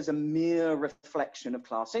see it as a mere reflection of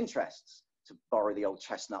class interests, to borrow the old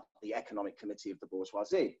chestnut, the economic committee of the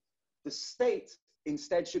bourgeoisie. The state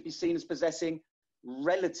instead should be seen as possessing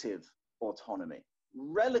relative autonomy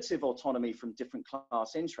from different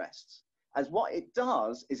class interests. As what it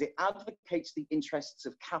does is it advocates the interests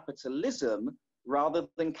of capitalism rather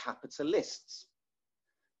than capitalists.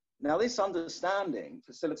 Now, this understanding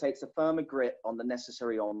facilitates a firmer grip on the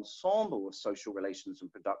necessary ensemble of social relations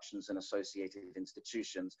and productions and associated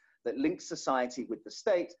institutions that link society with the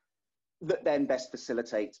state, that then best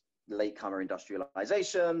facilitate latecomer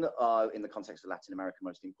industrialization, in the context of Latin America,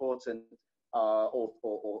 most important,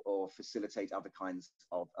 or facilitate other kinds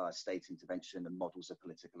of state intervention and models of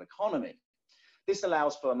political economy. This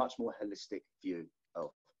allows for a much more holistic view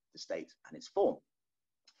of the state and its form.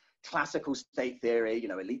 Classical state theory,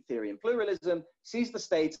 elite theory and pluralism, sees the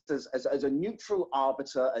state as a neutral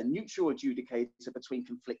arbiter, a neutral adjudicator between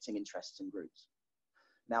conflicting interests and groups.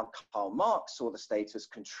 Now, Karl Marx saw the state as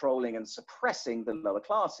controlling and suppressing the lower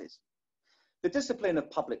classes. The discipline of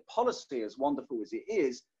public policy, as wonderful as it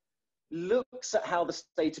is, looks at how the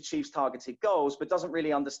state achieves targeted goals, but doesn't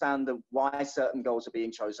really understand why certain goals are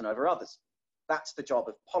being chosen over others. That's the job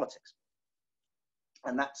of politics.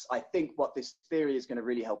 And that's, I think, what this theory is going to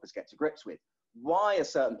really help us get to grips with. Why are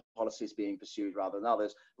certain policies being pursued rather than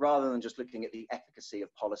others, rather than just looking at the efficacy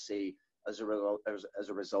of policy as a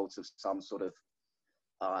result of some sort of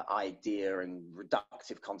idea and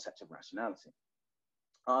reductive concept of rationality.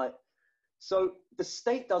 So the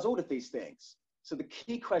state does all of these things. So the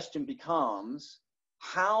key question becomes,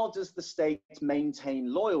 how does the state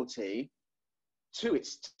maintain loyalty to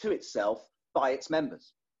itself by its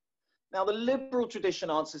members? Now, the liberal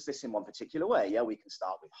tradition answers this in one particular way. Yeah, we can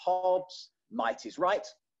start with Hobbes, might is right,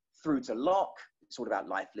 through to Locke. It's all about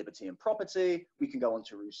life, liberty, and property. We can go on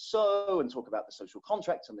to Rousseau and talk about the social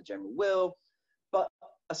contract and the general will. But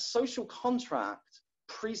a social contract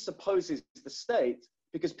presupposes the state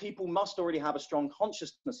because people must already have a strong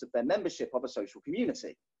consciousness of their membership of a social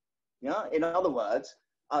community. Yeah? In other words,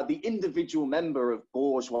 the individual member of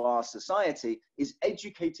bourgeois society is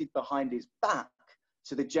educated behind his back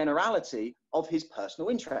to the generality of his personal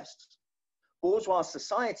interests. Bourgeois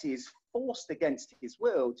society is forced against his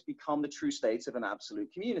will to become the true state of an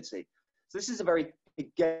absolute community. So this is a very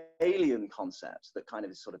Hegelian concept that kind of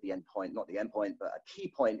is sort of the end point, not the end point, but a key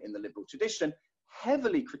point in the liberal tradition,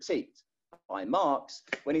 heavily critiqued by Marx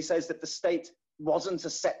when he says that the state wasn't a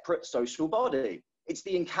separate social body. It's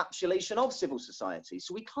the encapsulation of civil society.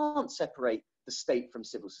 So we can't separate the state from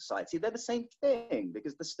civil society. They're the same thing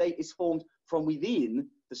because the state is formed from within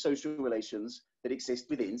the social relations that exist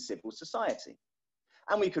within civil society.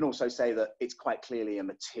 And we can also say that it's quite clearly a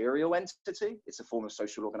material entity. It's a form of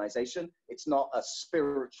social organization. It's not a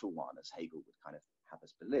spiritual one, as Hegel would kind of have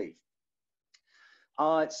us believe.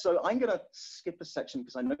 So I'm going to skip a section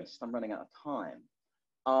because I noticed I'm running out of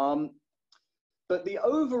time. But the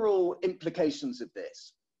overall implications of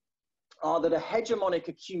this are that a hegemonic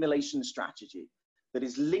accumulation strategy that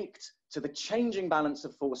is linked to the changing balance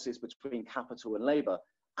of forces between capital and labor,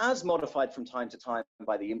 as modified from time to time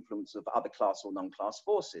by the influence of other class or non-class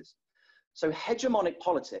forces. So hegemonic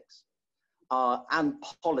politics and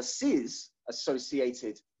policies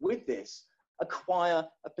associated with this acquire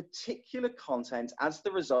a particular content as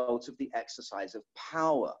the result of the exercise of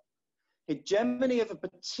power. Hegemony of a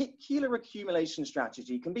particular accumulation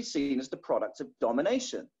strategy can be seen as the product of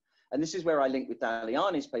domination. And this is where I link with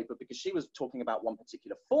Daliani's paper, because she was talking about one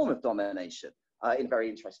particular form of domination in a very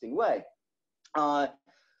interesting way.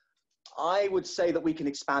 I would say that we can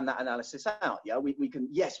expand that analysis out. Yeah, we can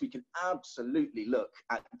absolutely look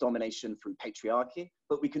at domination through patriarchy,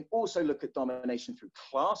 but we can also look at domination through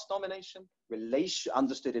class domination,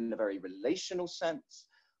 understood in a very relational sense.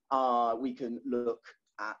 We can look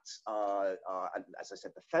at, as I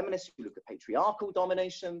said, the feminists. We look at patriarchal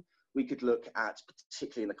domination. We could look at,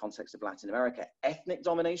 particularly in the context of Latin America, ethnic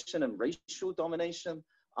domination and racial domination.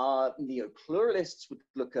 Neo-pluralists would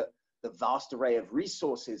look at the vast array of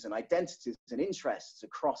resources and identities and interests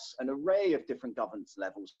across an array of different governance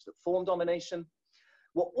levels that form domination.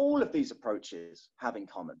 What all of these approaches have in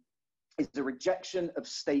common is the rejection of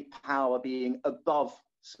state power being above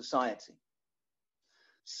society.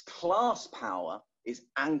 Class power is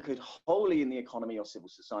anchored wholly in the economy or civil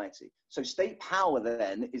society. So state power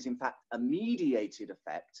then is in fact a mediated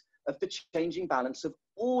effect of the changing balance of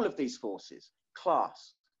all of these forces: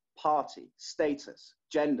 class, party, status,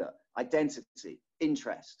 gender, identity,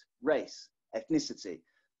 interest, race, ethnicity,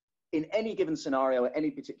 in any given scenario at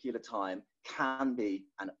any particular time can be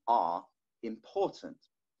and are important.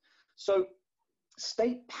 So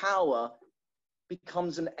state power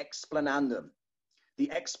becomes an explanandum. The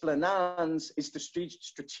explanans is the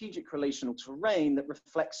strategic relational terrain that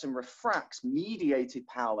reflects and refracts mediated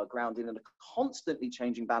power grounded in a constantly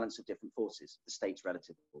changing balance of different forces, the state's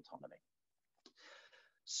relative autonomy.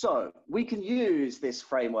 So we can use this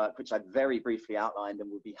framework, which I very briefly outlined and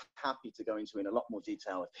would be happy to go into in a lot more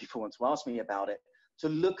detail if people want to ask me about it, to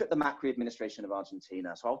look at the Macri administration of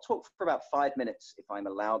Argentina. So I'll talk for about 5 minutes, if I'm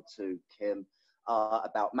allowed to, Kim,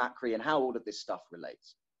 about Macri and how all of this stuff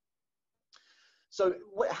relates. So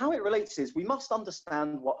how it relates is we must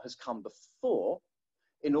understand what has come before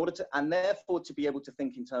in order to, and therefore to be able to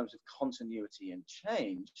think in terms of continuity and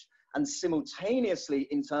change, and simultaneously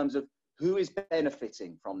in terms of who is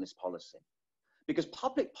benefiting from this policy. Because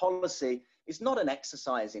public policy is not an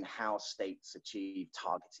exercise in how states achieve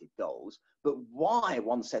targeted goals, but why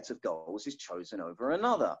one set of goals is chosen over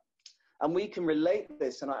another. And we can relate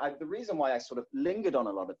this, and the reason why I sort of lingered on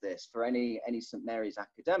a lot of this for any St. Mary's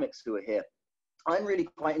academics who are here, I'm really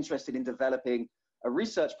quite interested in developing a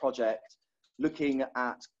research project looking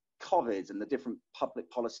at COVID and the different public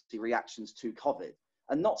policy reactions to COVID,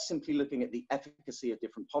 and not simply looking at the efficacy of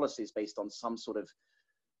different policies based on some sort of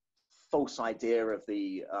false idea of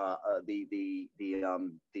the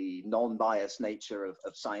non-biased nature of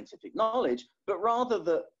scientific knowledge, but rather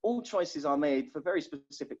that all choices are made for very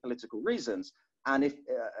specific political reasons, and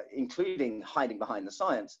including hiding behind the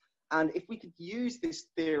science. And if we could use this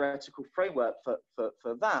theoretical framework for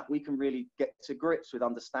that, we can really get to grips with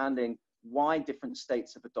understanding why different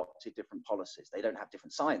states have adopted different policies. They don't have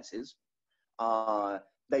different sciences.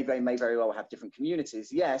 They may very well have different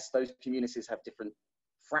communities. Yes, those communities have different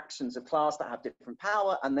fractions of class that have different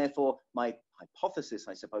power, and therefore my hypothesis,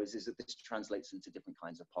 I suppose, is that this translates into different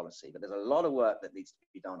kinds of policy. But there's a lot of work that needs to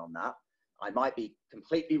be done on that. I might be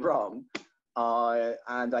completely wrong,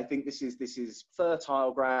 and I think this is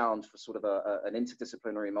fertile ground for sort of an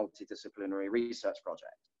interdisciplinary, multidisciplinary research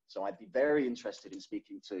project. So I'd be very interested in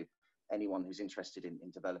speaking to anyone who's interested in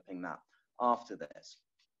developing that after this.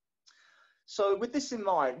 So with this in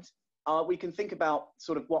mind, we can think about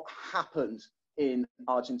sort of what happened in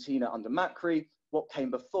Argentina under Macri, what came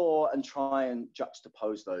before, and try and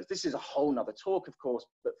juxtapose those. This is a whole nother talk, of course,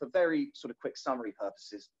 but for very sort of quick summary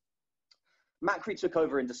purposes, Macri took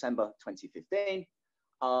over in December 2015.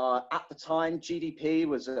 At the time, GDP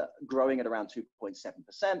was growing at around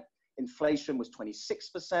 2.7%. Inflation was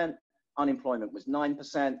 26%. Unemployment was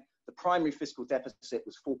 9%. The primary fiscal deficit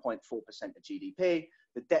was 4.4% of GDP.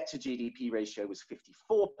 The debt to GDP ratio was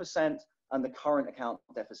 54%. And the current account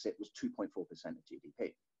deficit was 2.4% of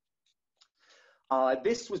GDP.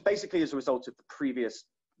 This was basically as a result of the previous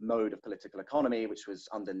mode of political economy, which was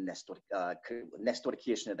under Nestor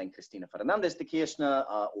Kirchner, then Cristina Fernandez de Kirchner,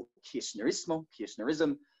 or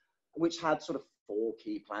Kirchnerism, which had sort of 4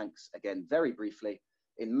 key planks. Again, very briefly,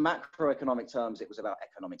 in macroeconomic terms, it was about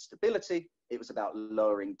economic stability. It was about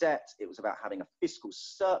lowering debt. It was about having a fiscal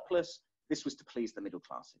surplus. This was to please the middle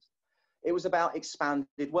classes. It was about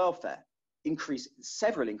expanded welfare,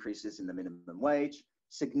 several increases in the minimum wage,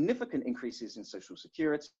 significant increases in social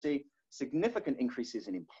security, significant increases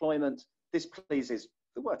in employment. This pleases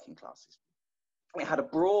the working classes. It had a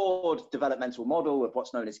broad developmental model of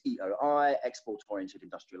what's known as EOI, export-oriented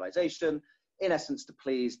industrialization, in essence to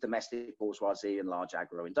please domestic bourgeoisie and large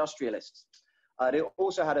agro-industrialists. It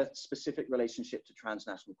also had a specific relationship to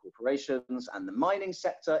transnational corporations and the mining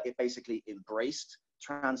sector. It basically embraced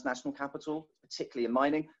transnational capital, particularly in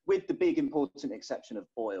mining, with the big important exception of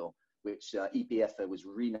oil, which EPF was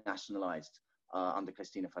renationalized under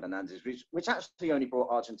Cristina Fernandez, which actually only brought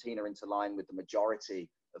Argentina into line with the majority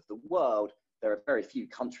of the world. There are very few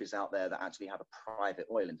countries out there that actually have a private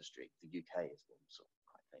oil industry. The UK is one sort of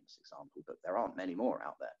quite famous example, but there aren't many more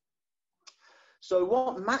out there. So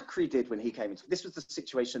what Macri did when he came into, this was the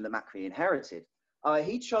situation that Macri inherited.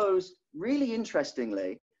 He chose, really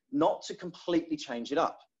interestingly, not to completely change it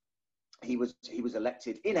up. He was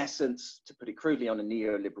elected, in essence, to put it crudely, on a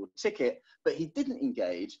neoliberal ticket, but he didn't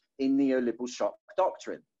engage in neoliberal shock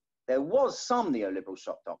doctrine. There was some neoliberal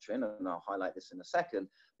shock doctrine, and I'll highlight this in a second,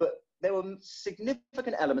 but there were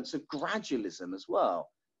significant elements of gradualism as well.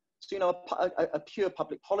 So, you know, a pure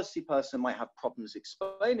public policy person might have problems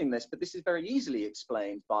explaining this, but this is very easily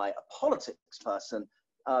explained by a politics person,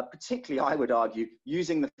 particularly, I would argue,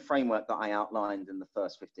 using the framework that I outlined in the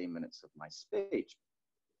first 15 minutes of my speech.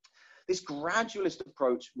 This gradualist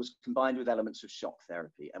approach was combined with elements of shock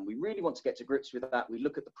therapy, and we really want to get to grips with that. We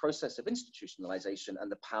look at the process of institutionalization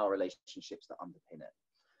and the power relationships that underpin it.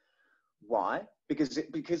 Why?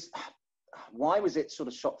 Why was it sort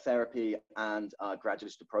of shock therapy and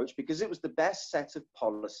gradualist approach? Because it was the best set of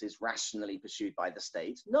policies rationally pursued by the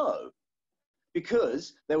state? No,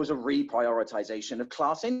 because there was a reprioritization of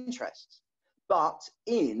class interests, but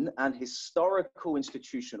in an historical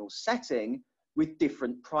institutional setting with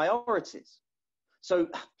different priorities. So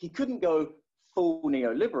he couldn't go full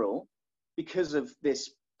neoliberal because of this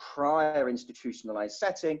prior institutionalized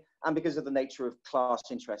setting and because of the nature of class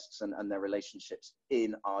interests and their relationships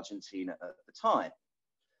in Argentina at the time.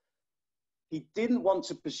 He didn't want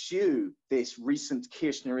to pursue this recent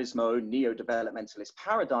Kirchnerismo neo-developmentalist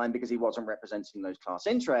paradigm because he wasn't representing those class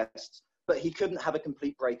interests, but he couldn't have a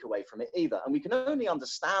complete breakaway from it either. And we can only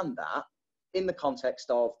understand that in the context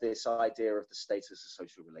of this idea of the state as a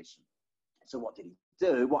social relation. So what did he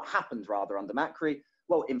do? What happened rather under Macri?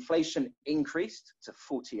 Well, inflation increased to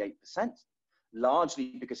 48%,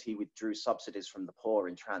 largely because he withdrew subsidies from the poor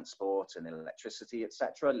in transport and in electricity,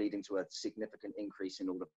 etc., leading to a significant increase in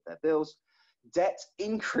all of their bills. Debt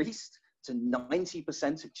increased to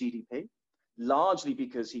 90% of GDP, largely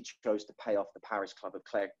because he chose to pay off the Paris Club of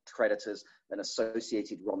Creditors and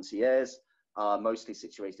associated rentiers, mostly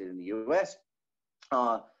situated in the US.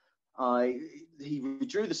 He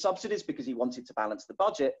withdrew the subsidies because he wanted to balance the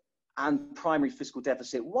budget, and primary fiscal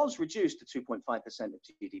deficit was reduced to 2.5% of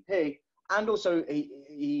GDP. And also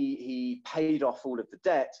he paid off all of the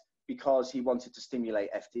debt because he wanted to stimulate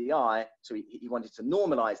FDI. So he wanted to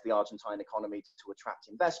normalize the Argentine economy to attract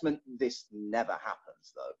investment. This never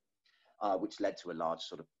happens though, which led to a large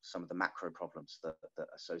sort of some of the macro problems that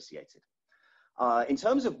associated. In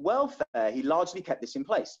terms of welfare, he largely kept this in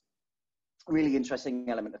place. Really interesting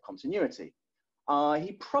element of continuity.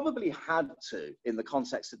 He probably had to, in the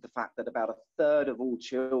context of the fact that about a third of all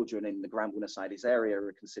children in the Gran Buenos Aires area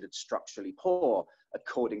are considered structurally poor,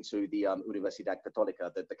 according to the Universidad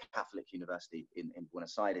Católica, the Catholic university in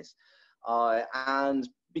Buenos Aires. And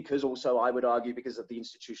because also, I would argue, because of the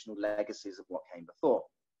institutional legacies of what came before.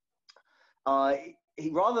 He,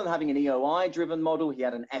 rather than having an EOI-driven model, he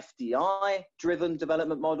had an FDI-driven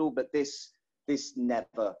development model, but this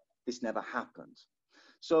never happened.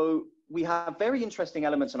 So we have very interesting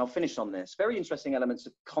elements, and I'll finish on this, very interesting elements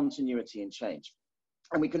of continuity and change.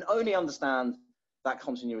 And we can only understand that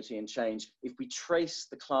continuity and change if we trace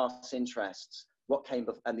the class interests, what came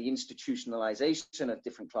before, and the institutionalization of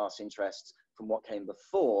different class interests from what came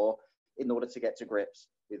before, in order to get to grips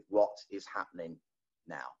with what is happening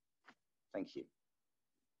now. Thank you.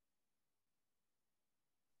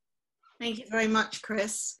 Thank you very much,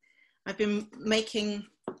 Chris. I've been making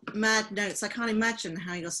mad notes. I can't imagine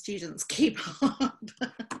how your students keep up.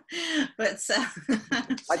 But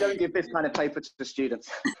I don't give this kind of paper to the students.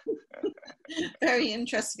 Very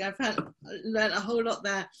interesting. I've learned a whole lot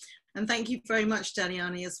there. And thank you very much,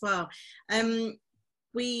 Daliani, as well. I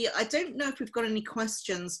don't know if we've got any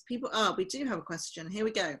questions. We do have a question. Here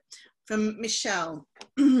we go. From Michelle.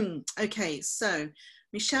 Okay, so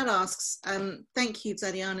Michelle asks, thank you,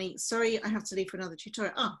 Daliani. Sorry, I have to leave for another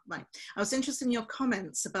tutorial. Oh, right. I was interested in your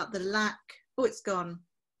comments about the lack. Oh, it's gone.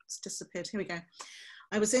 It's disappeared. Here we go.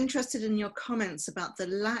 I was interested in your comments about the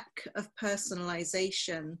lack of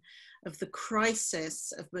personalization of the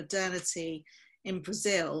crisis of modernity in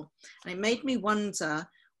Brazil. And it made me wonder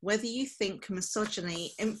whether you think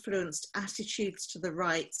misogyny influenced attitudes to the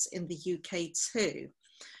right in the UK too.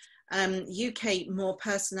 UK more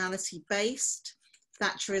personality-based,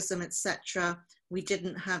 Thatcherism, etc. We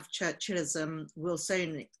didn't have Churchillism,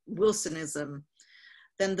 Wilsonism.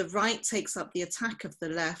 Then the right takes up the attack of the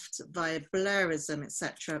left via Blairism,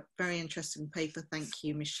 etc. Very interesting paper. Thank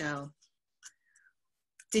you, Michelle.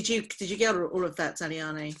 Did you get all of that,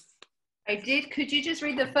 Daliani? I did. Could you just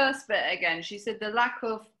read the first bit again? She said the lack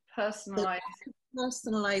of personalized.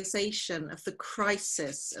 Personalization of the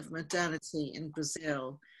crisis of modernity in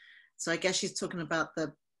Brazil. So I guess she's talking about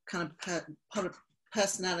the kind of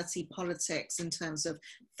personality politics in terms of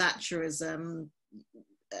Thatcherism.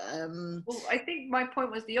 Well, I think my point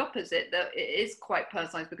was the opposite, that it is quite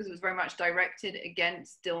personalized because it was very much directed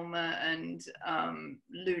against Dilma and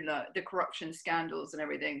Lula, the corruption scandals and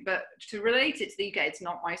everything. But to relate it to the UK, it's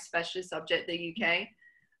not my specialist subject, the UK.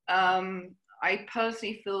 I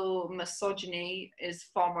personally feel misogyny is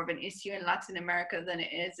far more of an issue in Latin America than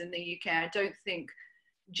it is in the UK. I don't think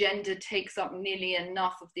gender takes up nearly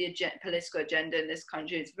enough of the political agenda in this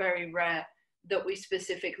country. It's very rare that we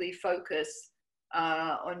specifically focus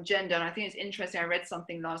on gender. And I think it's interesting, I read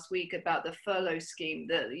something last week about the furlough scheme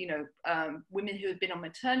that, you know, women who have been on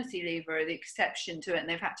maternity leave are the exception to it, and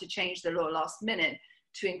they've had to change the law last minute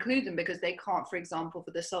to include them because they can't, for example,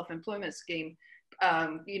 for the self-employment scheme,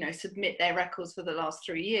 you know, submit their records for the last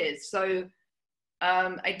 3 years. So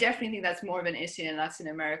I definitely think that's more of an issue in Latin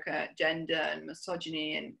America, gender and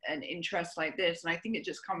misogyny and interests like this. And I think it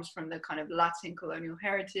just comes from the kind of Latin colonial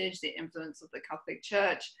heritage, the influence of the Catholic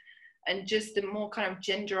Church, and just the more kind of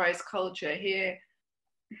genderized culture here.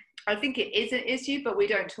 I think it is an issue, but we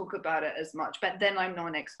don't talk about it as much. But then I'm not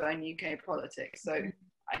an expert in UK politics. So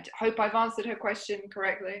I hope I've answered her question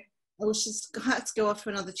correctly. Oh, she's had to go off for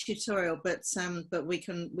another tutorial, but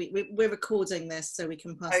we're recording this, so we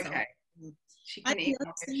can pass it on. She can eat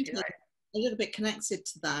more if she likes. A little bit connected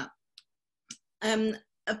to that,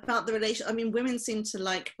 about the relation. I mean, women seem to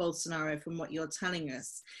like Bolsonaro from what you're telling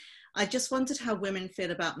us. I just wondered how women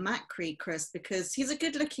feel about Macri, Chris, because he's a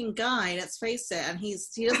good-looking guy, let's face it, and he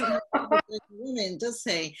doesn't have women, does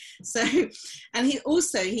he? So, and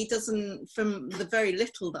he doesn't, from the very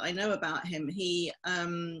little that I know about him, he's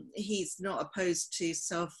not opposed to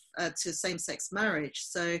same-sex marriage.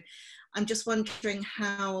 So, I'm just wondering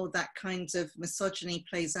how that kind of misogyny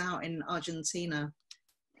plays out in Argentina.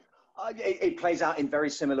 It plays out in very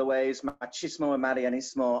similar ways. Machismo and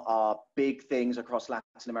Marianismo are big things across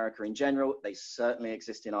Latin America in general. They certainly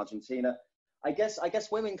exist in Argentina. I guess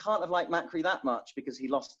women can't have liked Macri that much because he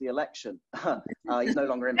lost the election. He's no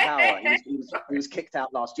longer in power. He was kicked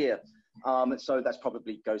out last year. So that's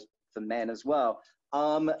probably goes for men as well.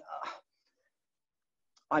 I'm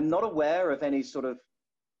not aware of any sort of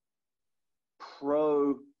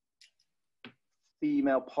pro-female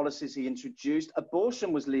policies he introduced.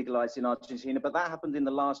 Abortion was legalized in Argentina, but that happened in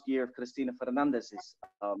the last year of Cristina Fernandez's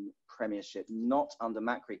premiership, not under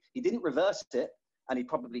Macri. He didn't reverse it, and he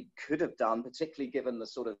probably could have done, particularly given the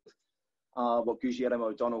sort of what Guillermo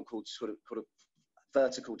O'Donnell called sort of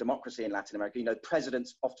vertical democracy in Latin America. You know,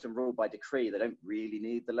 presidents often rule by decree. They don't really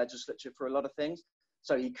need the legislature for a lot of things.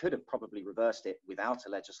 So he could have probably reversed it without a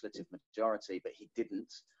legislative majority, but he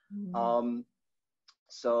didn't.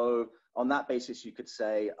 So on that basis, you could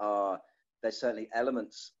say there's certainly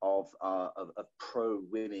elements of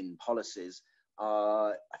pro-women policies.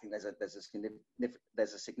 I think there's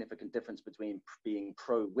a significant difference between being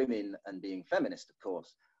pro-women and being feminist, of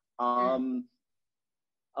course.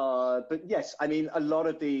 But yes, I mean, a lot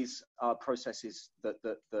of these processes that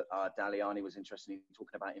Daliani was interested in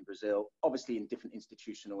talking about in Brazil, obviously in different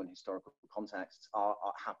institutional and historical contexts,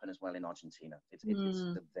 happen as well in Argentina. It's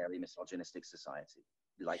a very misogynistic society,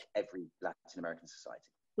 like every Latin American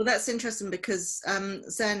society. Well, that's interesting because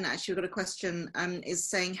Zen, actually, we've got a question, is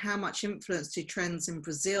saying how much influence do trends in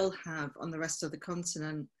Brazil have on the rest of the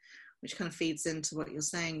continent, which kind of feeds into what you're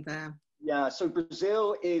saying there. Yeah, so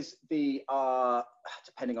Brazil is the,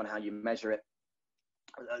 depending on how you measure it,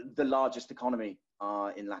 the largest economy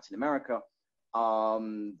in Latin America,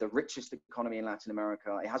 the richest economy in Latin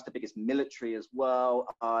America. It has the biggest military as well.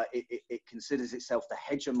 It considers itself the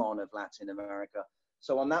hegemon of Latin America.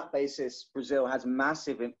 So on that basis, Brazil has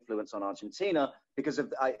massive influence on Argentina because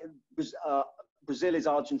of Brazil is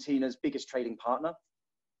Argentina's biggest trading partner.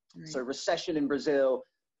 Right. So recession in Brazil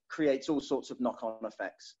creates all sorts of knock-on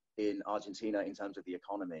effects in Argentina in terms of the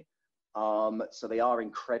economy. So they are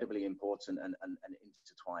incredibly important and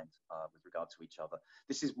intertwined with regard to each other.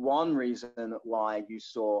 This is one reason why you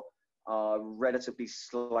saw relatively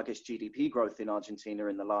sluggish GDP growth in Argentina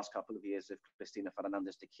in the last couple of years of Cristina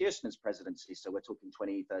Fernandez de Kirchner's presidency. So we're talking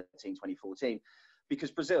 2013, 2014,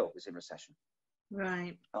 because Brazil was in recession.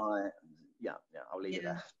 Right. Yeah, I'll leave it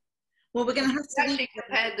there. Well, we're going to have to actually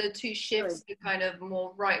compare the two shifts to kind of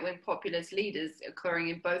more right-wing populist leaders occurring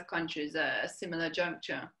in both countries at a similar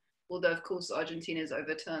juncture. Although, of course, Argentina's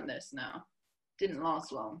overturned this now. Didn't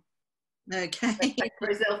last long. Okay.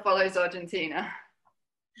 Brazil follows Argentina.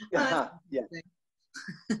 Yeah.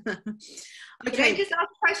 Can I just ask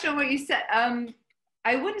a question on what you said?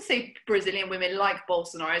 I wouldn't say Brazilian women like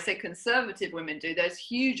Bolsonaro. I say conservative women do. There's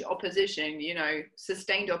huge opposition, you know,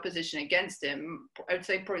 sustained opposition against him. I would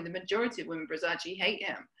say probably the majority of women in Brazil actually hate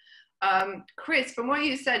him. Chris, from what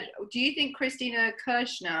you said, do you think Cristina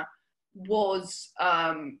Kirchner was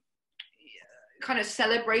kind of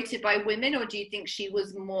celebrated by women, or do you think she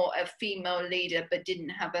was more a female leader but didn't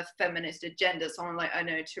have a feminist agenda? Someone like, I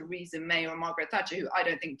know, Theresa May or Margaret Thatcher, who I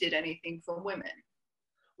don't think did anything for women.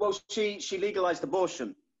 Well, she legalized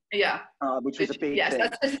abortion. Yeah. Which was a big thing. Yes,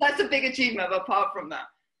 that's a big achievement, apart from that.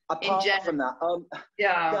 Apart from that,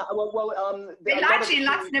 actually, in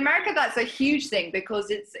Latin America, that's a huge thing, because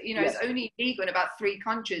it's, you know, yes, it's only legal in about 3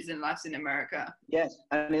 countries in Latin America. Yes,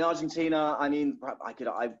 and in Argentina, I mean, I could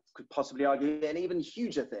possibly argue an even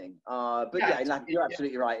huger thing. But you're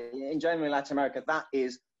absolutely right. In general, in Latin America, that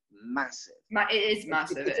is massive. It is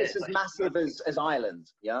massive. It's as massive as Ireland,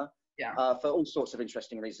 yeah? Yeah. For all sorts of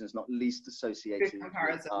interesting reasons, not least associated with the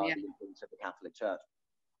influence of the Catholic Church.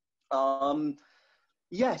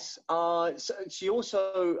 Yes, so she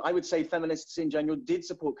also, I would say feminists in general did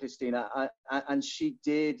support Cristina, and she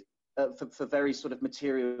did for very sort of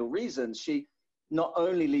material reasons. She not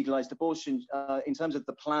only legalized abortion in terms of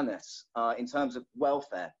the planes, in terms of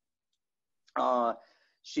welfare,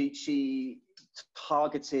 she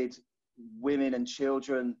targeted women and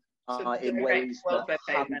children in ways that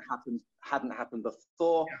hadn't happened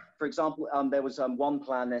before. Yeah. For example, there was one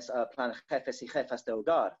plan, Plan Jefes y Jefas de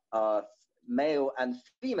Hogar, male and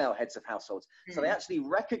female heads of households. Mm-hmm. So they actually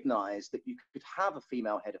recognized that you could have a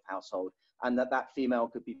female head of household, and that female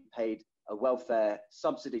could be paid a welfare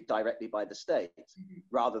subsidy directly by the state, mm-hmm,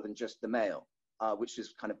 rather than just the male, which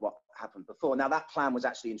is kind of what happened before. Now, that plan was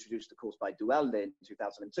actually introduced, of course, by Duhalde in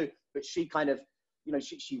 2002, but she kind of, you know,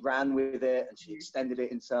 she ran with it, and she extended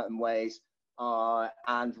it in certain ways,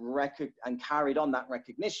 and carried on that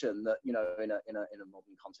recognition that, you know, in a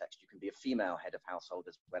modern context, you can be a female head of household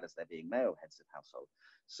as well as there being male heads of household.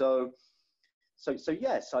 So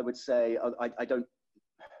yes, I would say I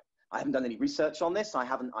haven't done any research on this. I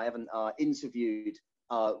haven't interviewed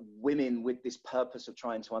women with this purpose of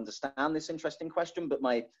trying to understand this interesting question, but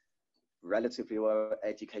my relatively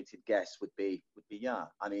well-educated guess would be yeah.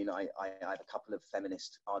 I mean, I have a couple of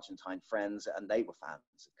feminist Argentine friends, and they were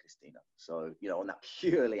fans of Cristina. So, you know, on that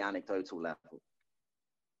purely anecdotal level.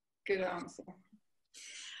 Good answer.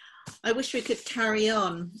 I wish we could carry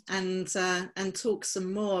on and talk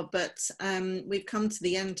some more, but we've come to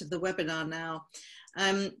the end of the webinar now.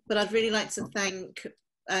 But I'd really like to thank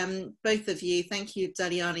both of you. Thank you,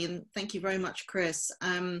 Dalyani, and thank you very much, Chris.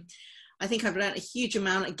 I think I've learned a huge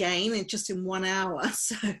amount again in 1 hour.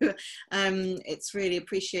 So it's really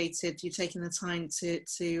appreciated you taking the time to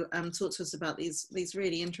talk to us about these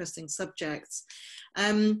really interesting subjects.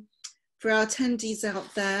 For our attendees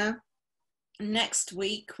out there, next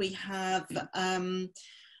week we have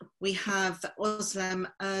Özlem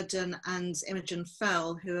Erdem and Imogen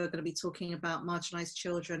Fell, who are going to be talking about marginalised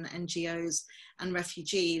children, NGOs and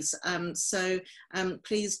refugees. So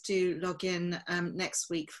please do log in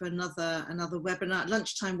next week for another webinar,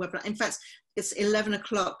 lunchtime webinar. In fact, it's 11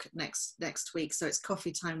 o'clock next week, so it's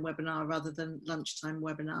coffee time webinar rather than lunchtime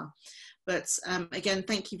webinar. But again,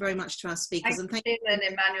 thank you very much to our speakers. Thank you, and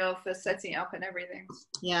Emmanuel, for setting up and everything.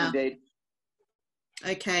 Yeah. Indeed.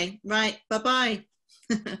 Okay, right, bye-bye.